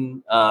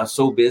been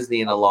so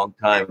busy in a long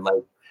time.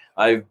 Like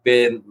I've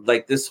been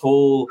like this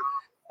whole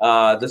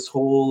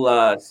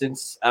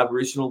since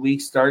Aboriginal Week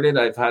started,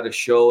 I've had a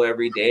show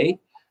every day.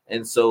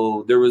 And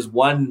so there was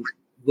one,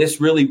 this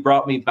really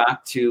brought me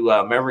back to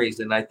memories,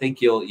 and I think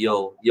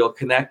you'll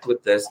connect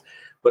with this.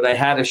 But I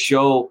had a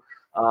show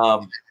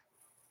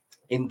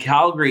in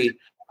Calgary.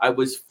 I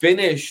was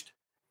finished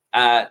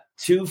at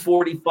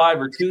 2:45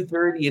 or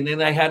 2:30, and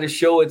then I had a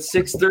show at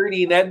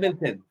 6:30 in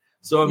Edmonton.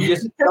 So I'm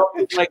just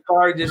in my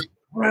car, just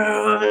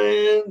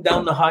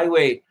down the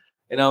highway,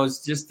 and I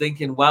was just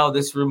thinking, wow,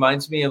 this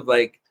reminds me of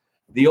like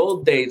the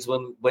old days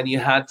when you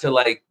had to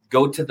like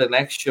go to the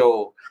next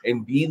show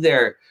and be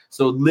there.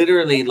 So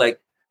literally,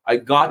 like I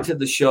got to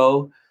the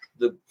show,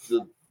 the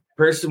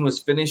person was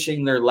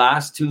finishing their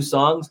last two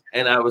songs,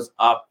 and I was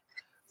up.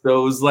 So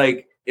it was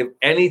like, if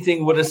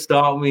anything would have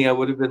stopped me, I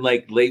would have been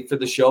like late for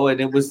the show. And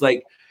it was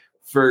like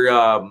for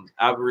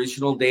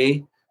Aboriginal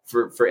Day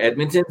for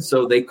Edmonton,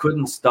 so they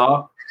couldn't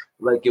stop.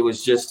 Like it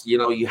was just,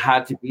 you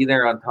had to be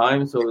there on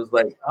time. So it was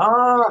like,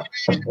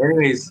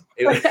 anyways,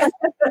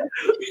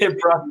 it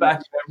brought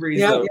back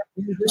memories of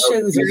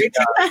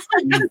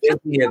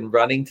busy and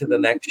running to the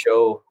next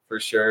show for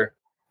sure.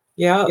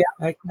 Yeah,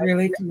 I can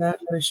relate to that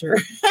for sure.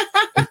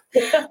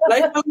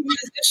 Life of a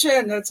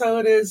musician, that's how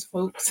it is,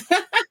 folks.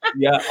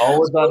 Yeah,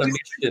 always on a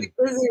mission.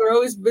 We're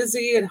always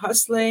busy and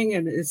hustling,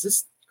 and it's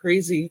just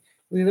crazy.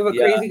 We live a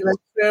crazy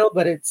lifestyle,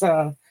 but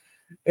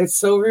it's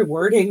so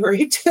rewarding,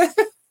 right?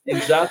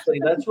 Exactly.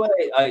 That's why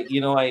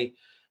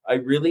I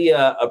really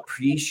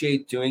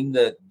appreciate doing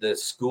the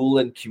school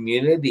and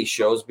community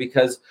shows,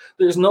 because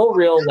there's no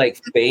real like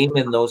fame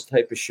in those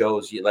type of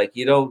shows. You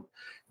don't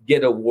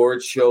get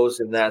award shows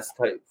and that's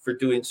type for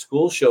doing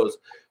school shows,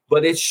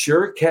 but it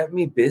sure kept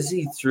me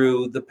busy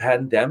through the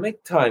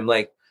pandemic time.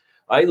 Like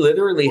I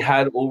literally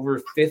had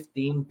over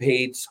 15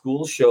 paid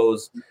school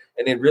shows,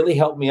 and it really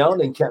helped me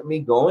out and kept me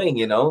going,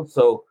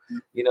 So,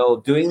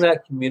 doing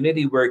that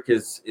community work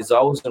is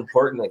always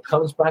important. It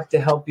comes back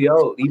to help you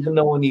out, even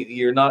though when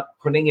you're not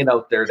putting it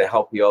out there to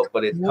help you out,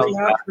 but it comes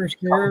back, for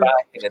sure.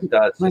 And it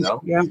does,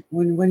 Yeah,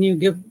 when you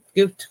give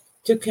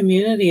to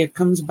community, it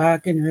comes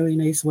back in really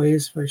nice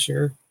ways, for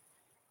sure.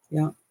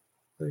 Yeah.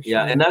 For sure.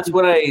 Yeah, and that's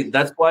why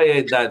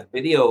that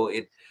video,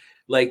 it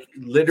like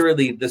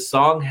literally the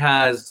song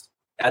has,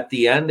 at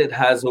the end, it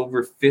has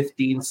over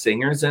 15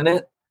 singers in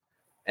it,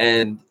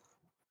 and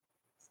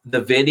the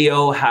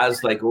video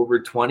has like over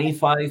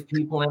 25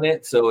 people in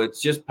it. So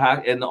it's just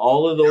packed, and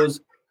all of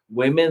those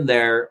women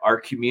there are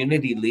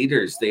community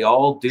leaders. They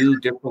all do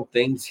different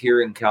things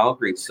here in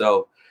Calgary.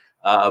 So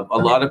a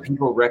lot of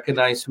people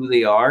recognize who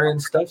they are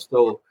and stuff.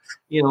 So,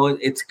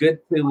 it's good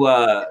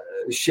to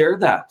share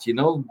that,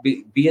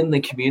 be in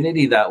the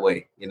community that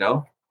way,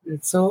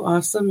 It's so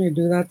awesome you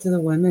do that to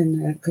the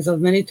women, because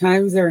many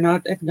times they're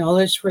not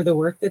acknowledged for the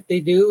work that they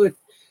do.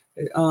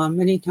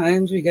 Many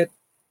times we get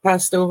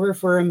passed over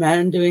for a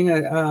man doing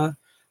a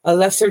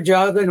lesser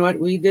job than what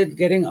we did,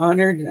 getting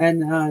honored,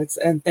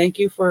 and thank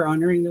you for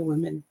honoring the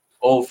women.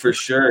 Oh, for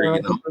sure.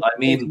 I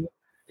mean,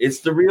 it's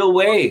the real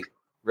way,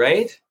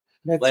 right?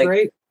 That's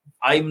right.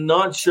 I'm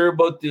not sure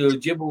about the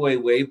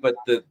Ojibwe way, but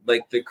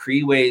the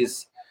Cree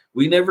ways,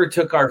 we never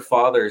took our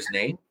father's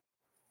name.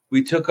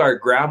 We took our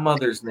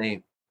grandmother's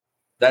name.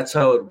 That's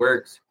how it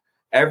works.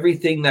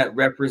 Everything that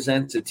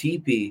represents a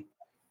teepee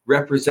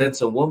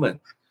represents a woman.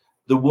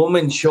 The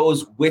woman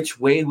chose which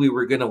way we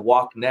were going to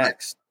walk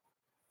next.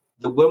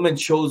 The woman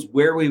chose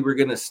where we were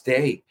going to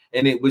stay.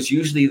 And it was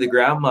usually the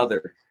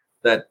grandmother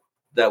that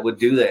would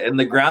do that. And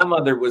the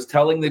grandmother was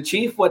telling the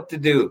chief what to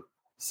do.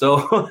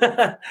 So,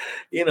 that's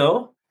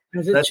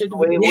the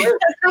way it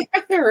works.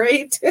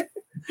 Right.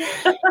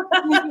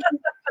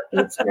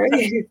 That's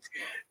right.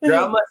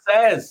 Grandma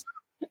says.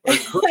 Or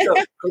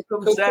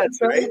Cookum says,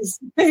 right?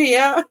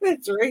 Yeah,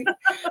 that's right.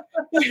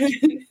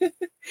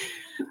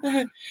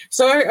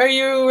 So are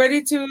you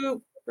ready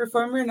to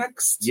perform your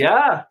next?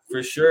 Yeah,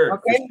 for sure.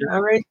 Okay, for sure.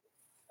 All right.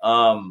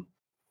 I'm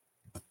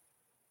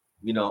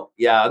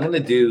gonna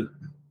do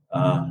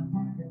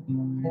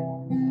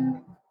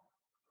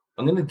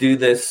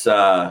this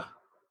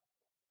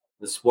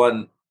this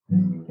one,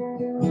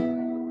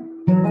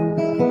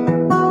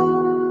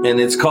 and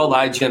it's called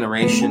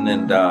iGeneration,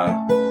 and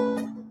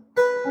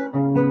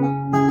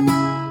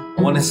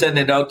I want to send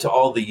it out to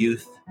all the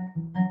youth.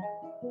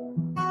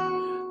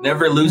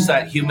 Never lose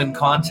that human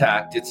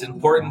contact. It's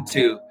important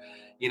to,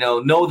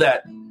 know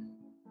that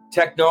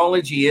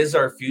technology is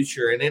our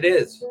future, and it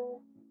is.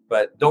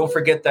 But don't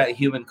forget that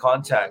human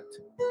contact.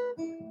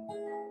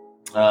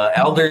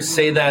 Elders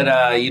say that,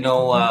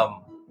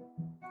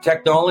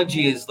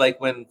 technology is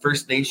like when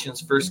First Nations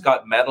first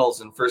got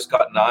metals and first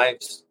got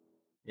knives.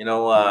 It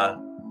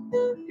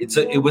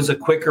was a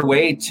quicker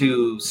way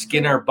to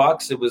skin our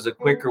bucks. It was a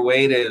quicker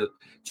way to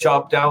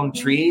chop down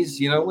trees.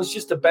 It was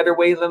just a better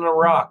way than a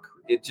rock.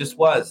 It just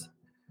was.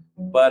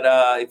 But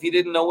if you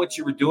didn't know what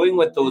you were doing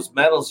with those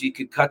metals, you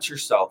could cut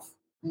yourself.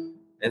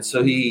 And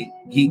so he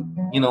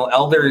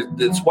elder,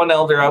 this one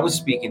elder I was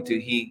speaking to,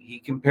 he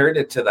compared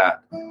it to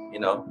that,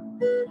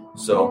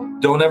 So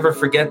don't ever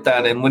forget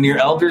that. And when your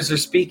elders are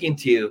speaking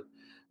to you,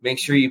 make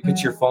sure you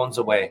put your phones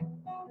away,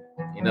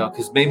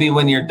 because maybe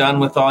when you're done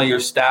with all your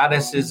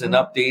statuses and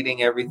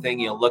updating everything,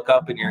 you'll look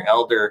up and your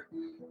elder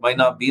might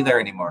not be there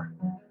anymore.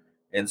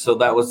 And so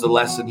that was the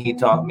lesson he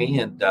taught me.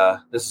 And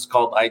this is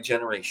called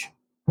iGeneration,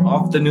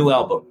 off the new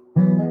album.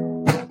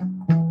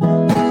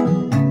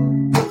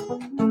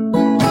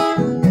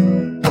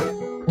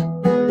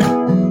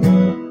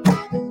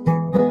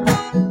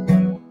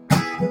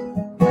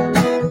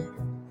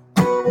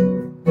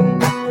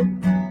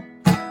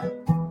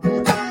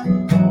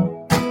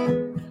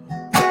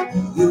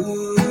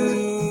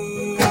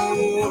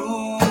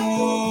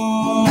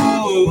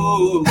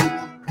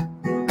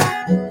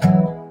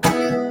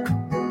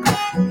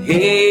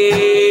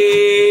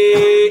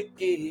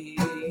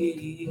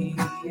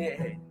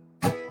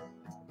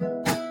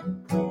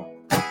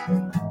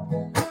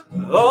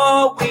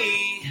 Are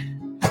we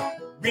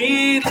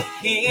really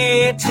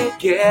here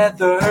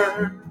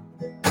together?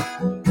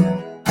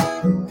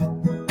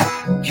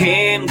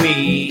 Can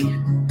we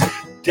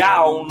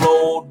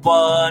download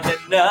one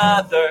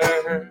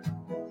another?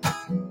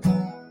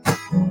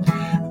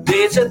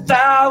 There's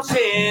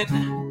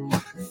 1,000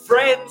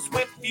 friends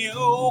with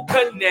few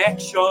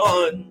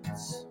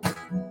connections,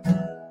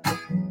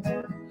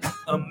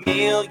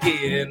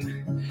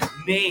 1,000,000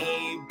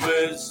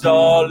 neighbors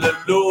all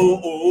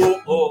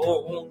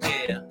alone.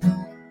 Yeah.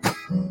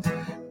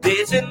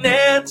 There's an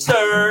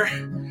answer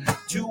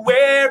to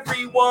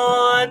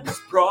everyone's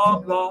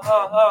problems.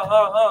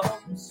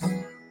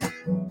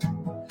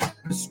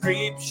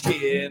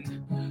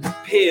 Prescription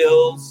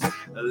pills,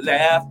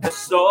 laughter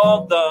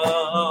solve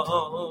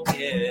them.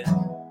 Yeah.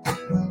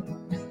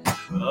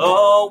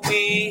 Oh,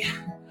 we,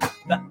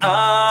 the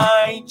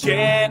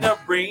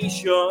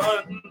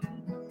iGeneration.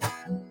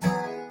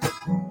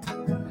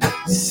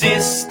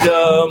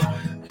 System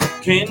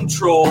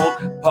control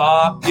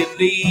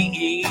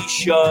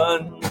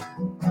population.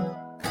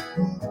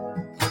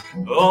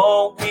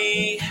 Oh,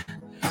 we,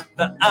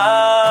 the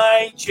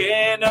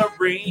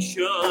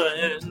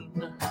iGeneration.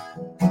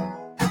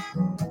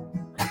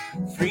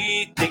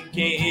 Free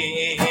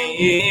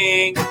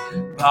thinking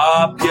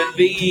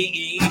population.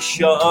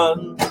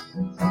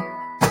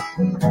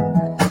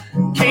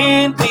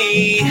 Can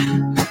we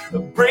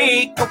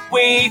break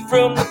away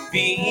from the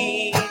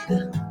feed?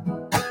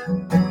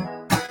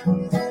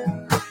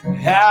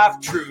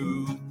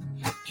 Half-truth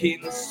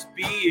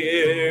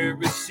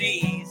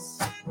conspiracies.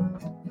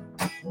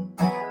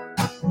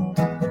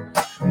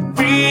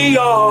 We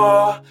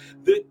are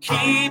the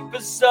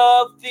keepers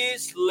of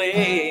this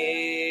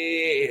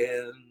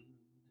land.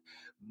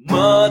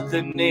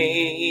 Mother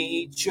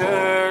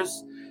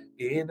Nature's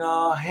in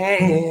our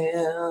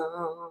hands.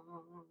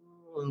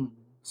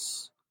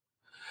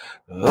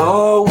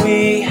 Are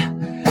we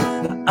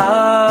the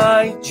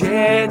I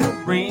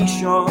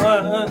generation?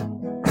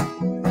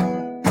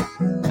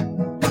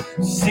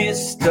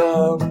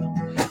 System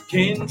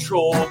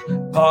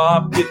controlled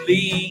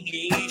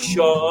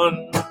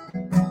population.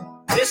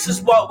 This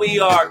is what we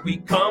are. We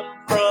come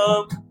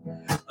from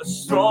a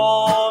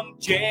strong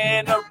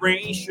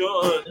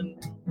generation.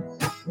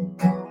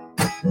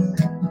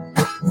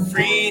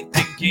 Free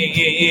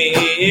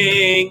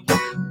thinking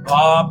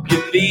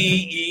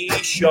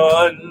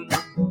population.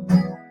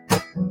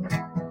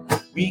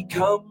 We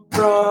come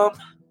from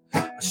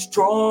a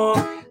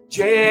strong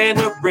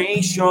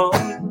generation.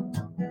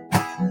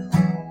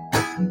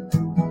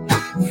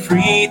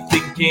 Free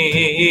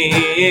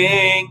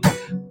thinking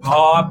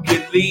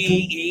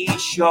population.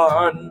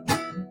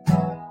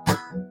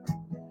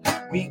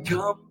 We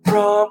come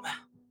from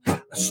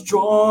a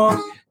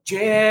strong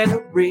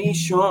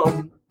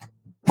generation.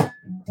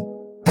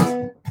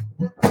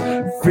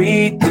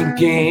 Free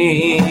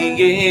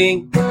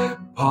thinking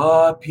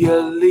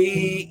population.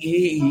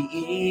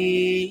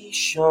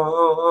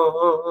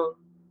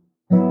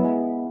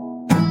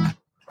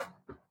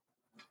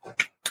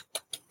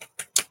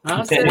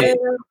 Awesome.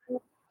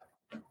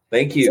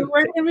 Thank you.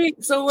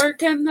 So where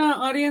can the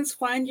audience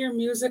find your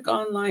music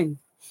online?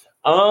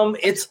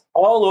 It's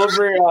all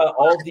over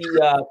all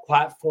the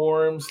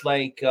platforms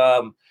like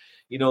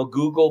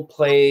Google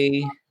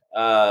Play,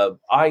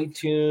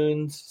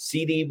 iTunes,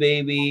 CD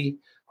Baby,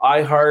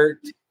 iHeart,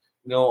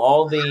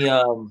 all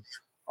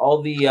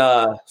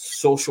the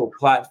social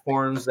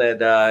platforms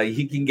that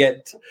you can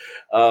get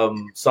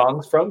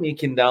songs from. You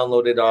can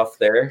download it off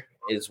there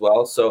as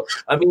well. So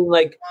I mean,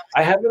 like,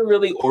 I haven't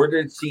really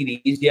ordered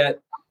CDs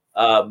yet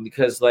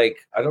because, like,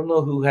 I don't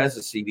know who has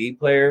a CD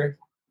player.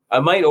 I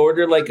might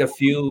order like a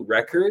few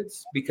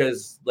records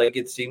because, like,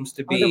 it seems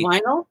to be the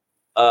vinyl.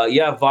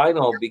 Yeah,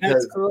 vinyl,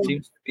 because cool. It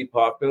seems to be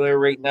popular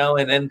right now.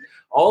 And then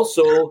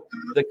also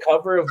the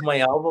cover of my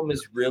album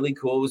is really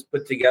cool. It was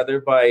put together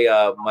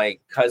by my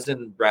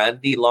cousin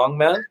Brandy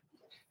Longman,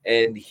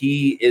 and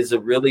he is a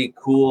really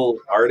cool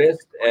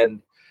artist.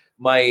 And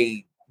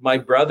my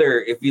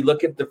brother, if you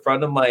look at the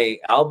front of my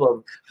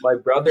album, my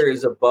brother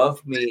is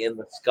above me in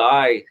the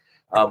sky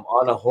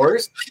on a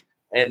horse.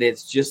 And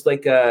it's just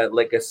like a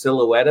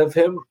silhouette of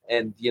him,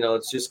 and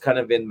it's just kind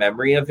of in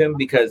memory of him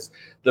because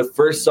the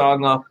first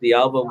song off the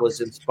album was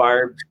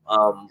inspired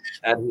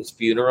at his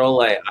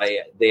funeral.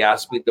 They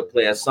asked me to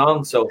play a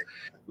song, so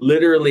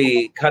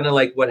literally, kind of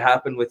like what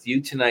happened with you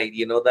tonight.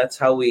 That's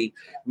how we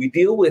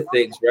deal with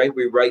things, right?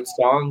 We write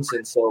songs,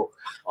 and so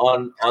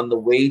on the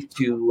way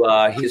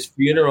to his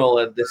funeral,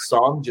 and this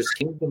song just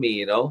came to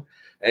me,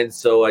 and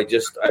so I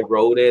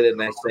wrote it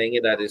and I sang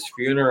it at his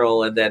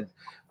funeral, and then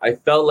I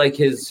felt like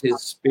his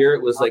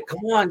spirit was like,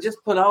 come on,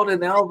 just put out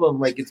an album.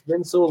 Like, it's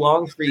been so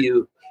long for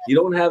you. You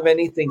don't have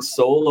anything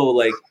solo,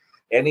 like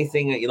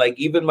anything. Like,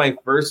 even my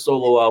first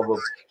solo album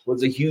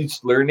was a huge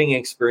learning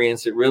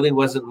experience. It really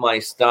wasn't my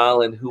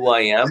style and who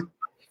I am.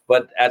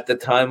 But at the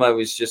time, I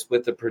was just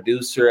with the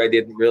producer. I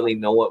didn't really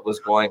know what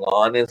was going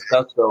on and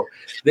stuff. So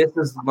this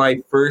is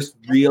my first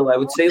real, I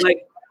would say,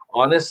 like,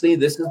 honestly,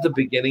 this is the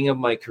beginning of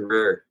my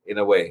career in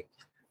a way.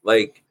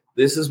 Like,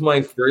 this is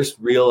my first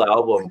real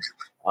album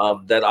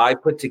that I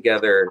put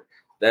together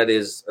that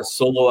is a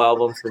solo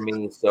album for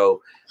me.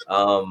 So,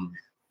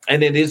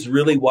 and it is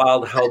really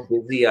wild how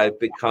busy I've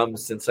become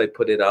since I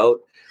put it out.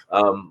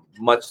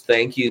 Much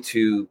thank you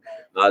to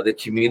the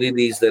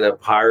communities that have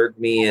hired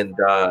me and,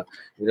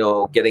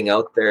 getting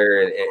out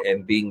there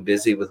and being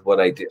busy with what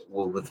I do,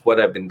 with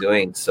what I've been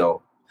doing.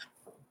 So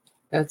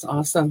that's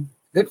awesome.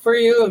 Good for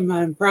you.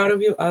 I'm proud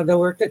of you, the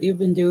work that you've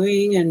been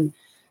doing, and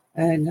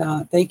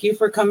thank you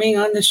for coming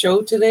on the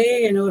show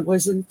today. It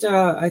wasn't,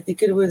 I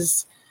think it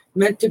was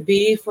meant to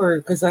be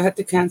because I had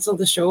to cancel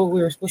the show.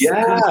 We were supposed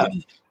to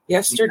come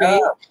yesterday.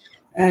 Yeah.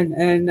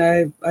 And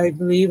I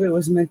believe it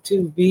was meant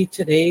to be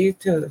today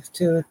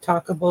to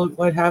talk about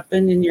what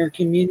happened in your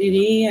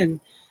community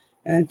and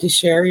to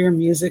share your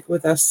music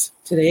with us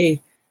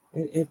today.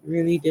 It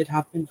really did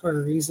happen for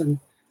a reason,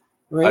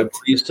 right? I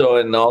believe so.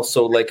 And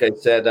also, like I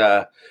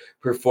said,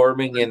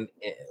 performing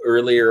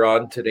earlier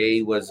on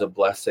today was a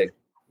blessing.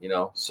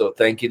 So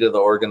thank you to the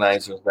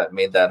organizers that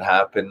made that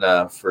happen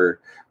for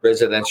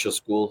residential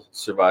school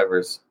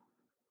survivors.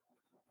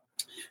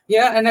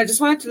 Yeah, and I just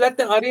wanted to let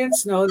the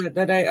audience know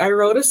that I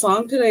wrote a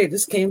song today. It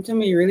just came to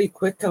me really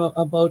quick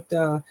about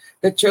the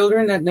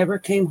children that never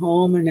came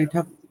home, and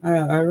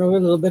I wrote a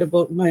little bit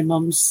about my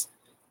mom's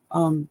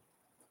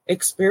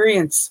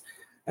experience,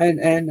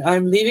 and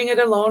I'm leaving it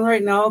alone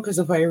right now because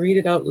if I read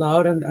it out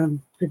loud,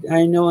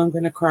 I know I'm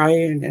going to cry,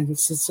 and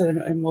it's just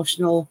an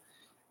emotional.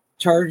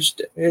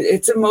 Charged.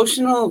 It's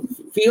emotional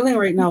feeling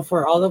right now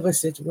for all of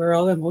us. We're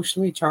all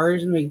emotionally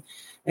charged, and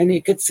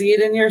you could see it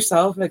in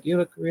yourself. Like, you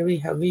look really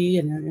heavy,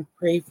 and I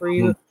pray for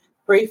you,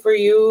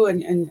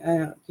 and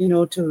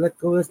to let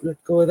go of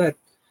that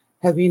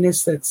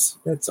heaviness that's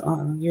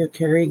you're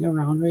carrying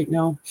around right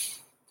now.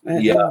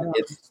 And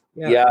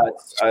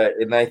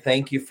I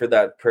thank you for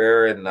that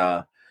prayer, and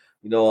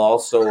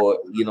also,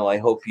 I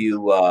hope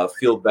you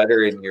feel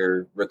better in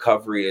your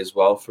recovery as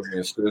well from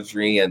your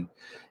surgery and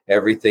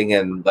everything.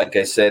 And like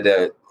I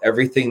said,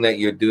 everything that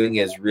you're doing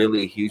is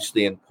really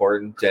hugely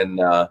important,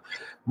 and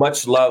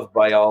much love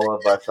by all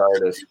of us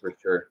artists for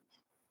sure.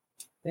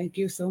 Thank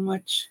you so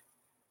much.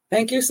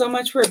 Thank you so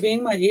much for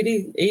being my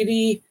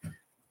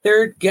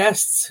 83rd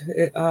guest.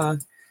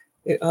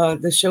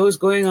 The show is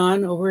going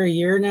on over a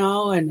year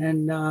now,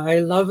 and I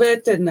love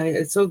it. And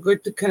it's so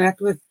good to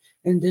connect with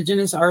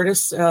Indigenous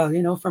artists,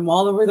 from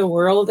all over the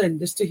world, and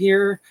just to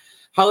hear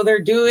how they're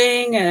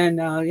doing,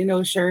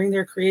 and sharing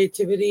their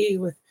creativity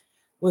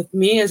with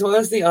me as well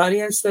as the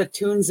audience that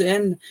tunes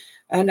in.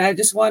 And I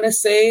just want to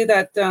say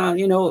that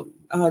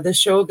the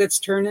show gets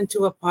turned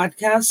into a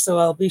podcast, so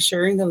I'll be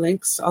sharing the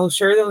links. I'll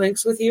share the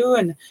links with you,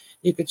 and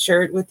you could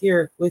share it with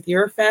your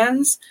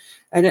fans.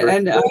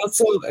 And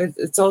also,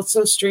 it's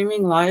also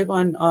streaming live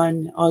on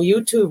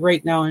YouTube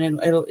right now, and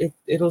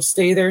it'll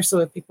stay there. So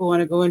if people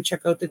want to go and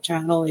check out the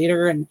channel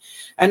later, and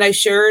I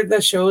shared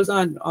the shows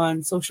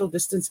on Social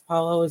Distance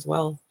Paulo as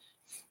well.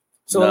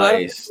 So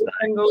nice. A lot of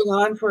things going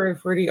on for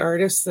the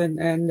artists,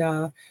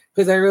 and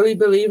because I really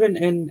believe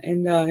in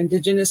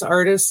Indigenous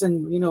artists,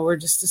 and we're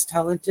just as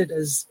talented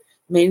as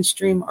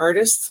mainstream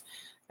artists,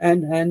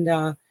 and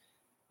I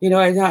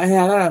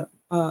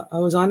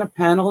was on a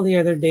panel the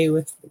other day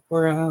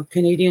for a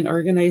Canadian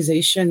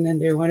organization,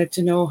 and they wanted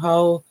to know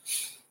how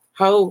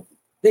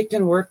they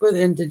can work with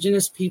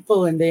Indigenous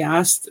people. And they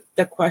asked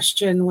the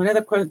question,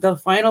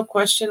 the final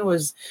question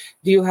was,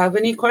 do you have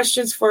any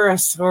questions for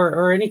us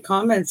or any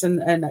comments?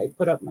 And I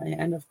put up my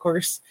hand, of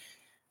course.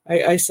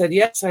 I said,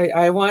 yes,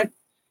 I want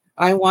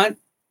them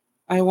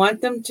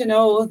to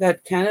know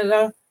that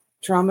Canada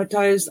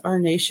traumatized our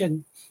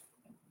nation,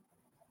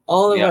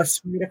 all of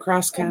us right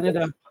across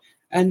Canada.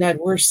 And that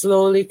we're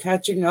slowly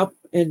catching up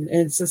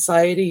in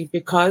society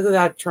because of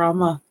that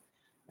trauma,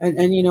 why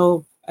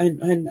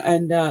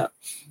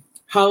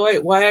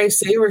I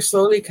say we're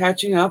slowly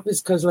catching up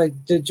is because like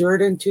the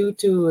Jordan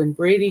Tutu and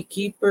Brady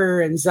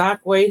Keeper and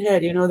Zach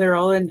Whitehead, they're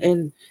all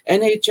in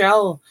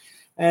NHL,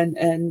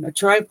 and A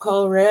Tribe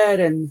Called Red,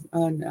 and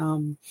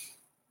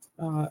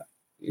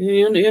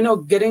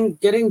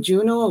winning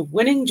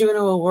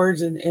Juno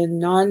awards in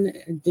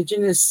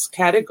non-Indigenous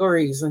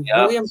categories, and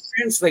William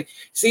Prince,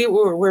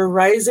 we're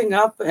rising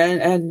up,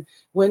 and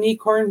Winnie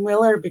Corn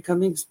Miller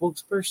becoming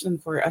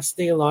spokesperson for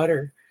Estee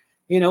Lauder.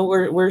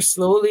 We're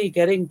slowly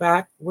getting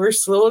back. We're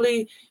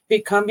slowly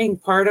becoming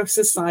part of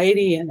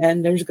society,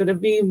 and there's going to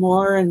be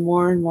more and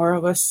more and more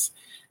of us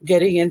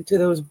getting into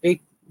those big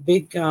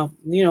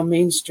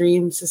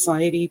mainstream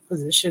society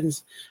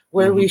positions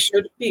where we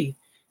should be.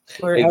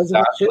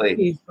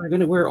 Exactly.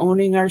 We're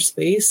owning our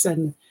space,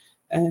 and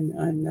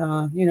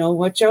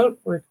watch out,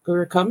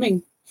 we're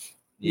coming.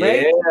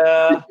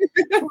 Yeah.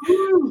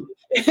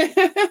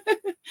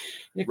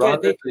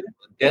 Right?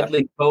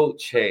 Deadly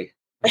coach, hey.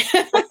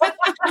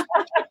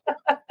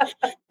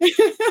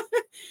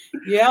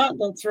 Yeah,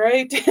 that's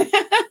right.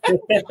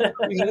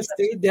 We're gonna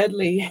stay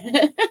deadly.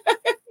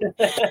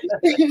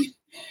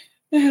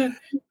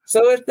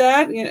 So with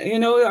that,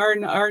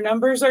 our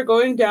numbers are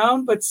going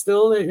down, but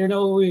still,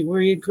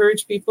 we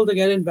encourage people to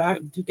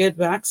get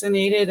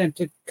vaccinated and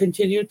to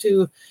continue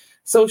to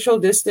social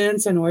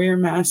distance and wear your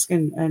mask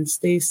and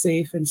stay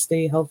safe and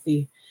stay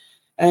healthy.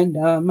 And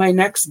my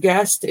next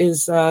guest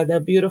is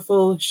the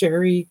beautiful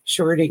Sherry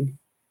Shorting.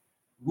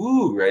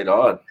 Woo, right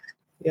on.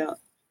 Yeah.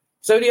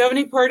 So do you have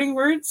any parting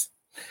words?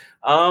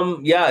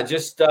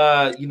 Just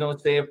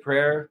say a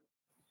prayer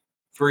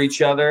for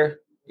each other.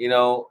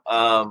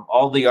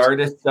 All the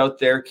artists out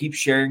there, keep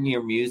sharing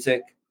your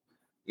music.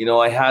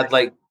 I had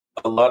like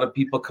a lot of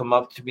people come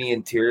up to me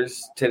in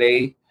tears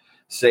today,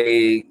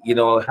 say,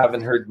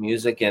 haven't heard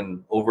music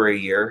in over a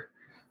year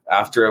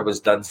after I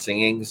was done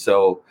singing.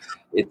 So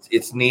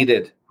it's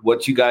needed.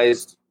 What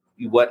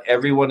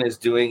everyone is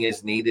doing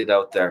is needed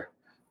out there.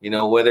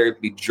 Whether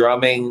it be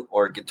drumming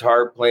or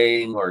guitar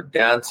playing or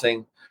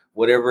dancing,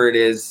 whatever it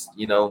is,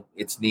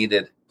 it's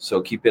needed.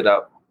 So keep it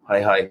up.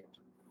 Hi.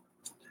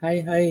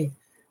 Hi.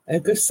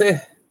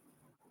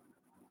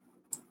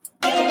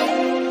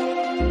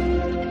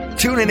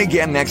 Tune in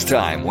again next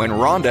time when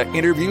Rhonda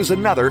interviews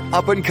another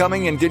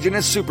up-and-coming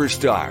Indigenous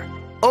superstar.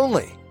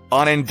 Only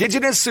on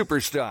Indigenous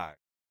Superstar.